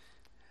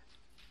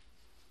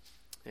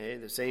 Okay,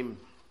 the same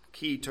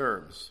key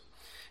terms.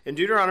 In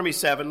Deuteronomy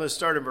 7, let's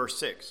start in verse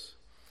 6.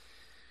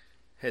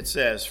 It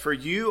says, "For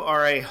you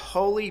are a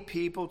holy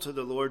people to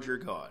the Lord your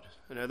God."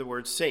 In other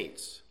words,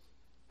 saints.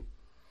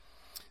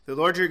 "The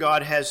Lord your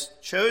God has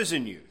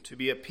chosen you to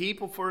be a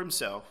people for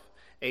himself,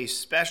 a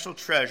special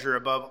treasure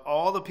above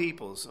all the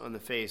peoples on the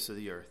face of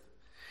the earth.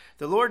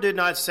 The Lord did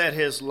not set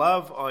his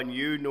love on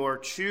you, nor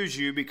choose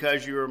you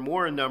because you are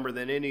more in number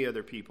than any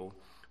other people,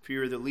 for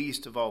you are the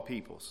least of all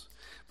peoples.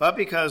 But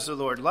because the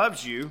Lord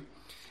loves you,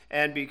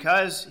 and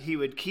because he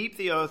would keep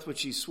the oath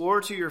which he swore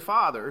to your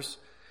fathers,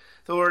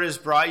 the Lord has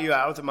brought you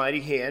out with a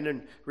mighty hand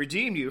and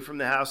redeemed you from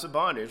the house of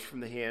bondage, from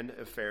the hand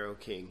of Pharaoh,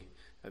 king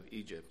of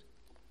Egypt."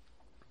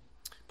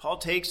 Paul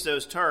takes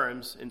those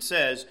terms and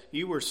says,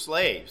 you were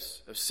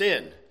slaves of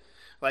sin,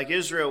 like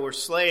Israel were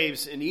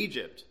slaves in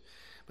Egypt.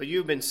 But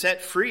you've been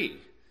set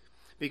free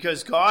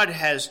because God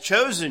has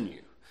chosen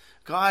you.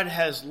 God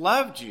has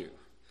loved you.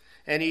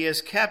 And he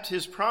has kept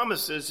his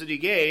promises that he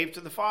gave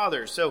to the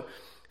fathers. So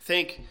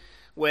think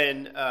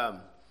when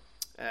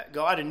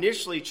God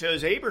initially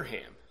chose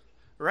Abraham,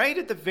 right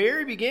at the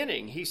very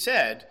beginning, he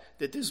said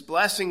that this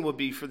blessing will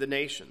be for the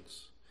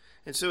nations.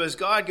 And so as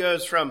God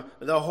goes from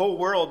the whole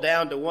world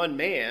down to one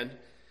man,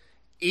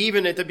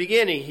 even at the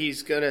beginning,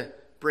 he's going to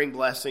bring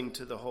blessing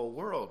to the whole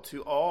world,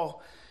 to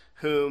all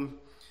whom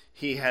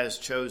he has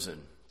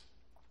chosen.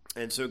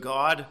 And so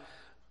God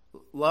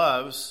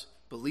loves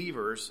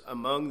believers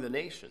among the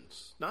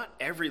nations. Not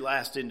every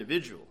last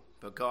individual,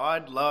 but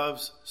God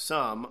loves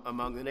some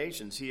among the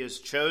nations. He has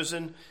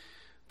chosen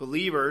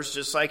believers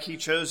just like he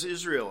chose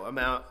Israel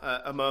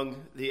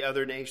among the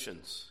other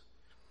nations.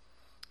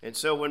 And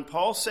so when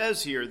Paul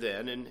says here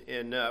then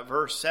in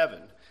verse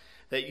 7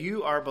 that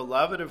you are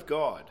beloved of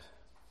God,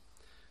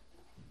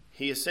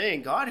 he is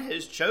saying God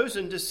has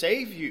chosen to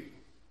save you.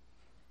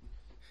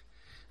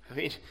 I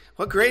mean,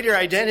 what greater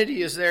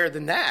identity is there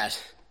than that?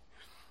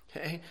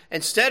 Okay?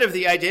 Instead of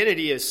the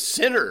identity as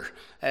sinner,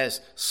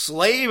 as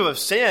slave of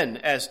sin,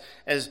 as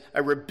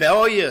a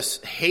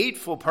rebellious,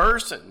 hateful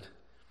person,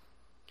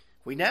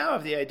 we now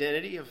have the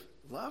identity of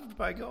loved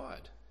by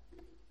God.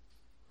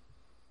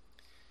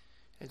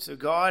 And so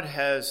God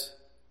has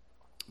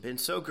been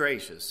so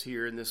gracious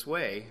here in this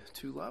way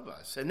to love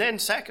us. And then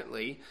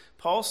secondly,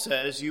 Paul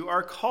says you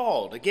are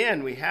called.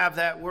 Again, we have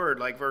that word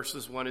like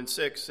verses 1 and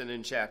 6 and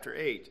in chapter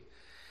 8.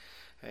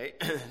 Okay?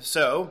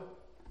 So,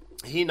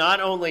 he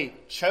not only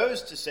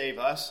chose to save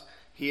us,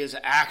 he has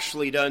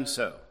actually done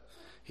so.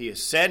 He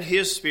has sent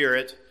his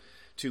Spirit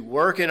to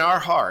work in our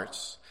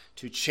hearts,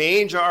 to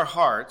change our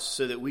hearts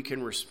so that we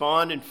can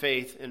respond in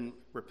faith and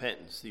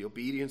repentance, the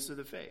obedience of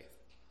the faith.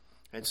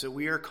 And so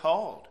we are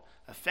called,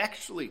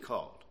 effectually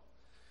called,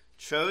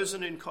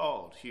 chosen and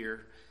called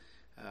here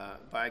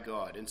by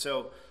God. And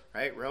so,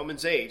 right,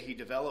 Romans 8, he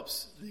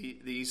develops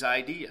these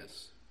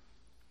ideas.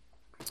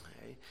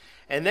 Okay?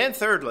 And then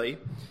thirdly,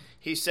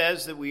 he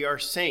says that we are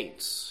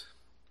saints.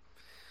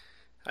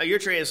 Your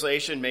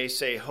translation may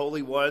say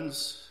holy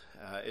ones.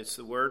 It's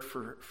the word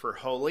for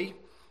holy,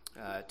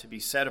 to be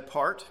set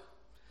apart.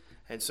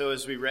 And so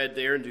as we read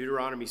there in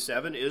Deuteronomy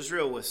 7,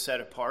 Israel was set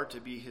apart to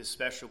be his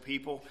special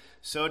people.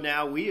 So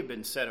now we have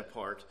been set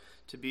apart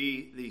to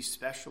be the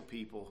special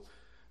people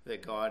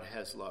that God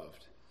has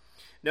loved.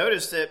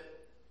 Notice that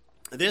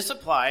this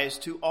applies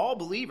to all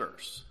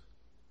believers.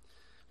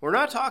 We're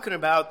not talking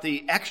about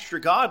the extra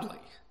godly.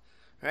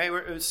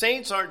 Right?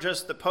 Saints aren't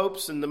just the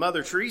popes and the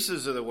Mother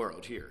Teresas of the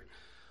world here.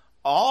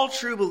 All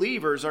true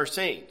believers are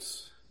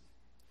saints.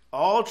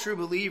 All true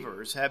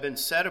believers have been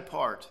set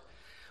apart.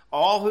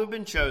 All who have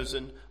been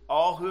chosen,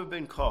 all who have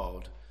been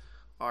called,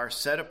 are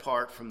set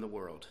apart from the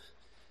world.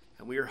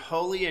 And we are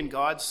holy in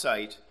God's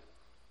sight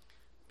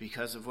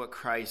because of what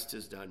Christ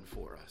has done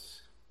for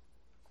us.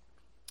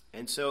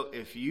 And so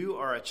if you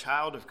are a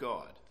child of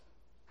God,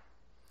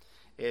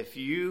 if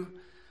you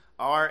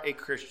are a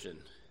Christian,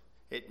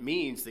 it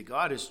means that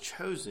God has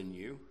chosen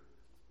you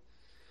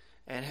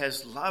and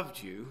has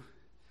loved you,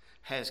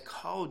 has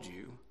called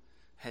you,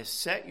 has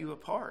set you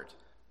apart.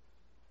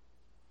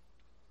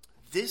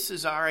 This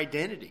is our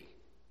identity.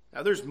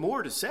 Now, there's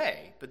more to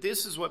say, but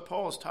this is what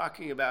Paul is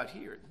talking about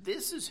here.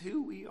 This is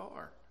who we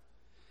are.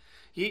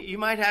 You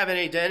might have an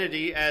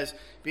identity as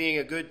being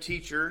a good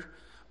teacher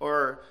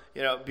or,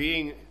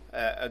 being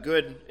a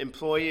good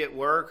employee at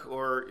work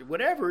or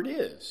whatever it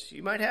is.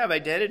 You might have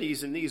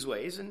identities in these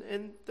ways,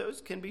 and those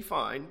can be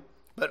fine.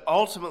 But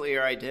ultimately,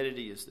 our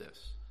identity is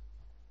this: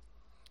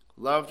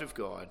 loved of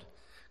God,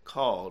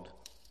 called,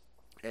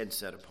 and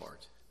set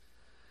apart.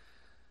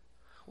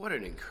 What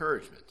an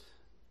encouragement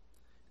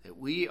that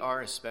we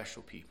are a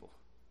special people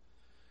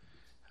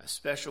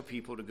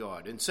to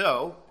God. And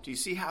so, do you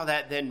see how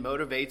that then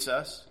motivates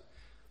us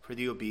for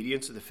the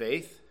obedience of the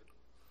faith?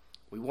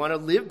 We want to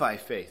live by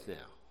faith now.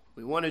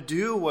 We want to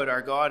do what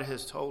our God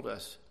has told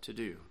us to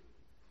do.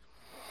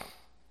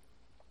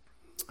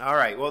 All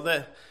right, well,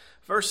 the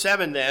verse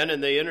 7 then,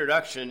 and the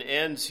introduction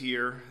ends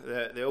here,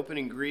 the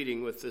opening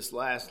greeting with this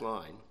last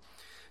line.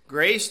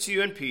 Grace to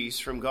you and peace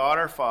from God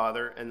our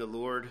Father and the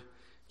Lord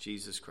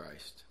Jesus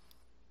Christ.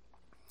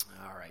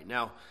 All right,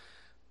 now,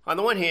 on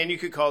the one hand, you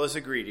could call this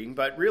a greeting,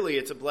 but really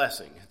it's a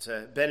blessing. It's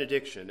a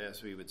benediction,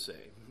 as we would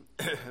say.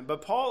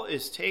 But Paul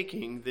is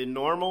taking the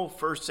normal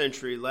first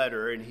century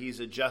letter and he's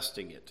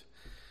adjusting it.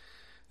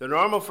 The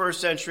normal first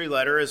century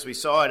letter, as we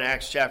saw in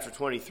Acts chapter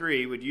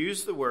 23, would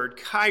use the word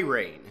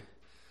chairein,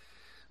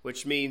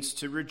 which means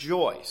to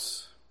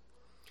rejoice.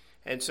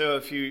 And so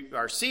if you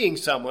are seeing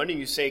someone and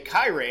you say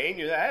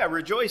chairein, I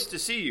rejoice to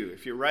see you.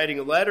 If you're writing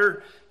a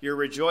letter, you're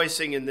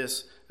rejoicing in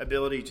this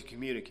ability to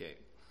communicate.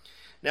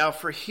 Now,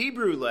 for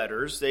Hebrew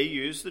letters, they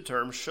use the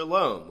term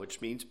shalom,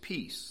 which means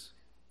peace.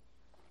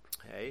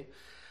 Okay?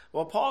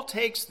 Well, Paul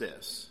takes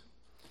this,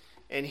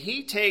 and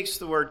he takes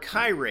the word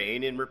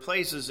chairein and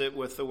replaces it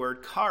with the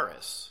word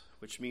charis,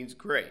 which means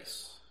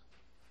grace.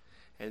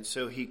 And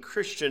so he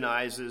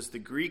Christianizes the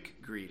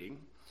Greek greeting,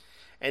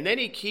 and then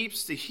he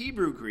keeps the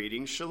Hebrew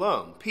greeting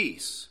shalom,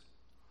 peace.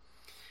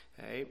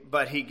 Okay?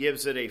 But he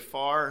gives it a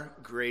far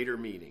greater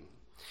meaning.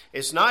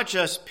 It's not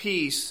just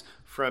peace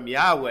from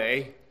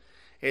Yahweh,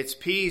 it's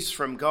peace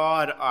from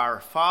God our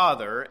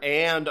Father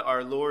and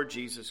our Lord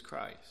Jesus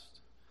Christ.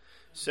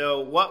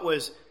 So what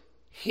was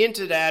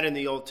hinted at in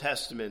the Old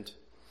Testament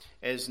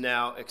is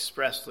now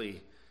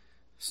expressly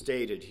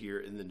stated here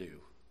in the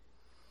New.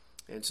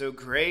 And so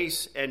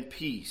grace and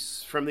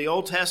peace from the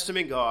Old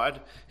Testament God,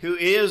 who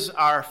is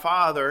our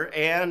Father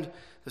and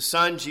the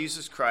Son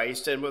Jesus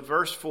Christ. And with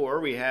verse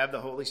 4, we have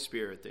the Holy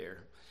Spirit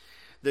there.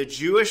 The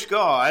Jewish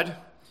God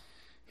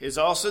is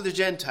also the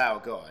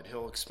Gentile God.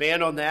 He'll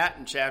expand on that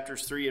in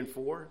chapters 3 and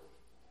 4.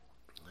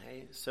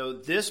 Okay, so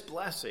this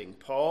blessing,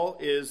 Paul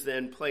is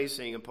then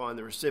placing upon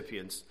the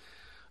recipients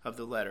of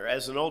the letter.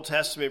 As an Old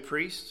Testament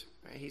priest,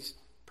 right, he's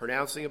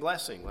pronouncing a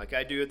blessing like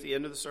I do at the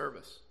end of the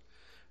service.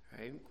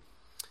 Right?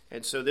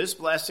 And so this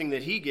blessing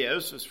that he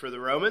gives is for the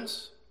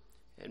Romans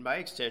and by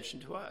extension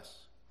to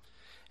us.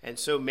 And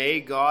so may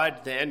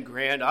God then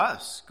grant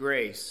us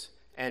grace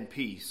and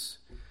peace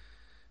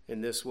in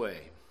this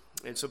way.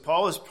 And so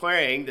Paul is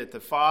praying that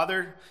the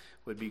Father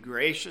would be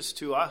gracious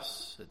to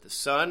us, that the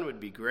Son would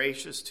be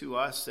gracious to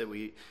us,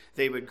 that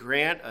they would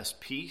grant us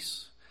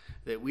peace,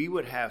 that we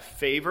would have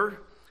favor,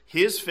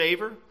 his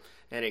favor,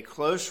 and a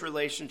close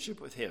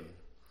relationship with him.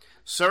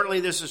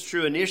 Certainly this is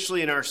true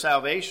initially in our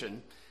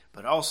salvation,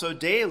 but also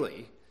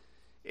daily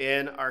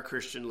in our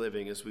Christian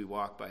living as we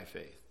walk by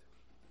faith.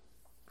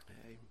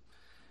 Okay?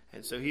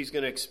 And so he's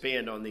going to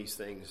expand on these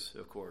things,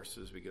 of course,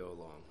 as we go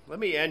along. Let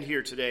me end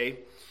here today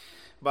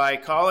by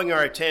calling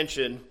our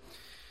attention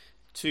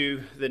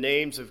to the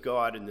names of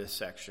God in this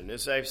section.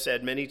 As I've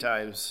said many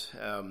times,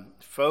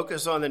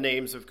 focus on the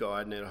names of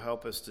God and it'll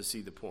help us to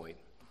see the point.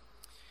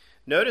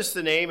 Notice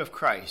the name of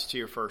Christ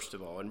here first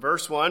of all. In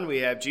verse 1, we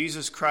have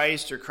Jesus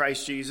Christ or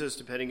Christ Jesus,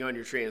 depending on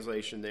your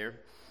translation there.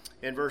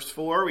 In verse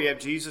 4, we have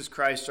Jesus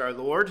Christ our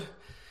Lord.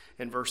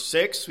 In verse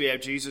 6, we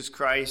have Jesus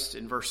Christ.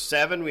 In verse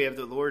 7, we have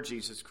the Lord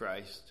Jesus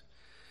Christ.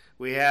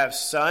 We have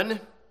Son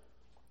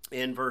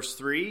in verse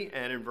 3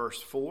 and in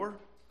verse 4.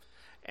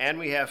 And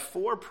we have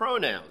 4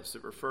 pronouns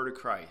that refer to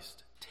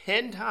Christ.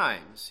 10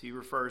 times he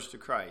refers to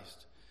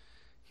Christ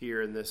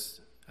here in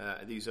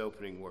these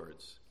opening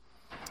words.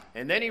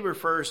 And then he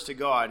refers to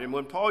God. And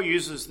when Paul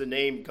uses the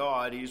name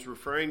God, he's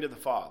referring to the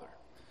Father.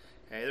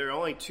 Okay, there are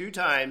only 2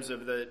 times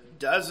of the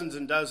dozens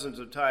and dozens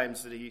of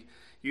times that he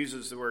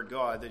uses the word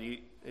God that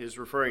he is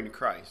referring to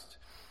Christ.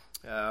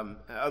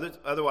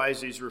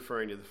 Otherwise, he's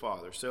referring to the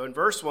Father. So in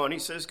verse 1, he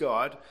says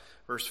God.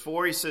 Verse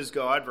 4, he says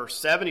God. Verse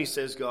 7, he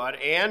says God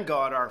and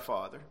God our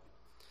Father,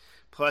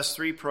 plus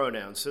 3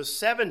 pronouns. So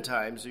 7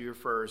 times he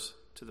refers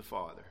to the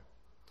Father.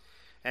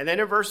 And then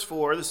in verse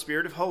 4, the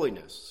Spirit of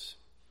holiness.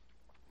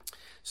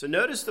 So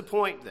notice the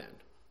point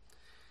then.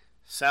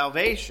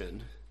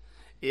 Salvation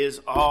is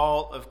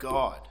all of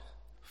God,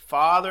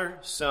 Father,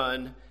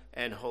 Son,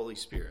 and Holy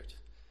Spirit.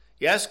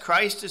 Yes,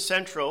 Christ is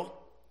central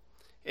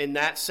in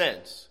that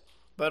sense,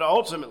 but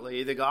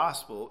ultimately the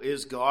gospel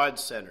is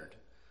God-centered.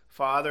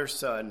 Father,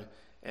 Son,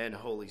 and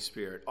Holy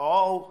Spirit.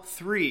 All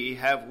 3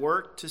 have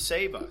worked to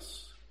save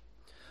us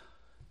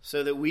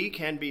so that we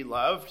can be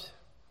loved,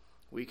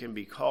 we can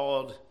be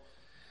called,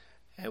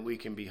 and we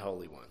can be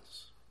holy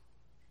ones.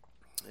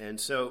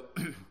 And so,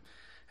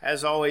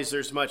 as always,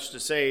 there's much to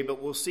say,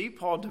 but we'll see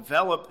Paul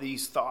develop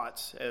these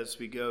thoughts as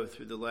we go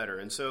through the letter.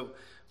 And so,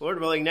 Lord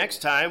willing,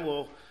 next time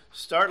we'll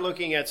start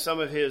looking at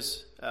some of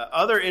his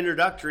other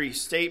introductory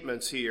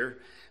statements here,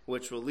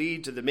 which will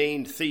lead to the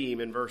main theme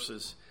in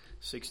verses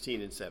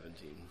 16 and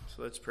 17.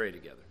 So let's pray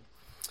together.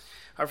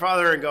 Our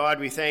Father and God,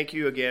 we thank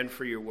you again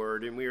for your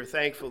word, and we are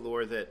thankful,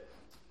 Lord, that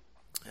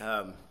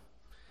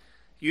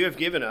you have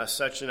given us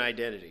such an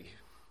identity.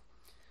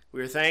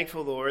 We are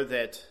thankful, Lord,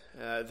 that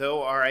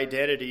though our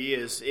identity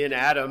is in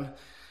Adam,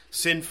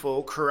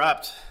 sinful,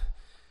 corrupt,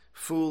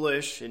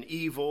 foolish, and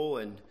evil,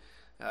 and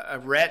a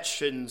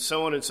wretch, and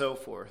so on and so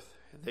forth,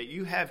 that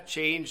you have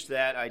changed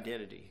that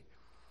identity,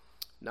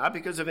 not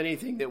because of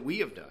anything that we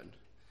have done,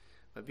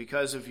 but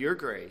because of your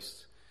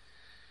grace,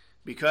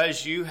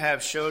 because you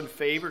have shown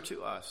favor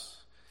to us,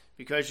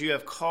 because you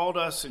have called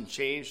us and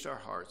changed our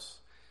hearts,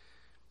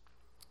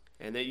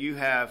 and that you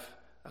have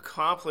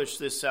accomplished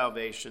this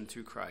salvation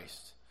through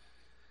Christ.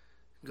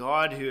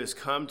 God, who has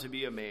come to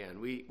be a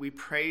man, we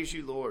praise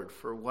you, Lord,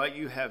 for what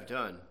you have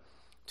done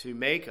to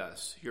make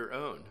us your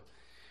own,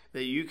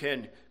 that you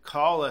can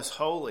call us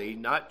holy,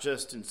 not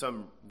just in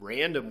some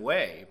random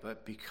way,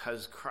 but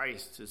because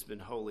Christ has been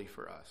holy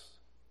for us.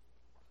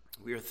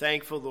 We are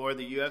thankful, Lord,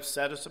 that you have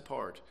set us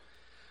apart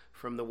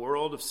from the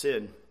world of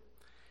sin,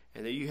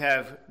 and that you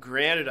have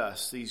granted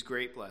us these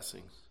great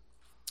blessings.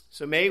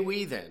 So may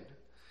we then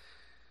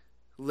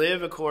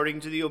live according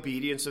to the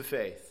obedience of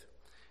faith,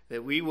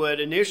 that we would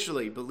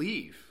initially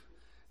believe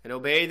and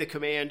obey the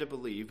command to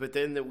believe, but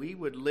then that we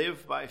would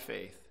live by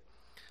faith,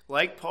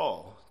 like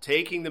Paul,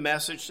 taking the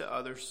message to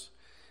others,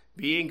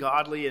 being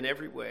godly in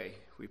every way.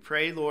 We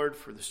pray, Lord,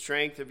 for the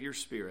strength of your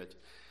Spirit,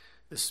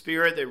 the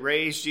Spirit that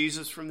raised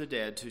Jesus from the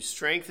dead, to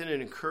strengthen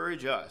and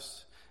encourage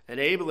us,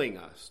 enabling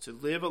us to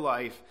live a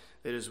life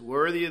that is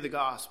worthy of the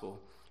gospel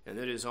and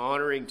that is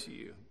honoring to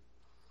you.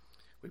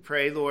 We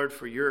pray, Lord,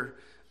 for your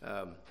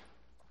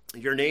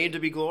name to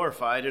be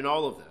glorified in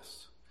all of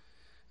this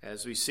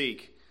as we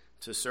seek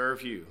to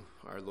serve you,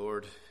 our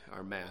Lord,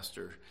 our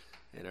Master,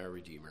 and our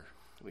Redeemer.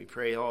 We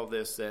pray all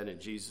this then in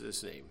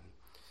Jesus' name.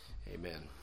 Amen.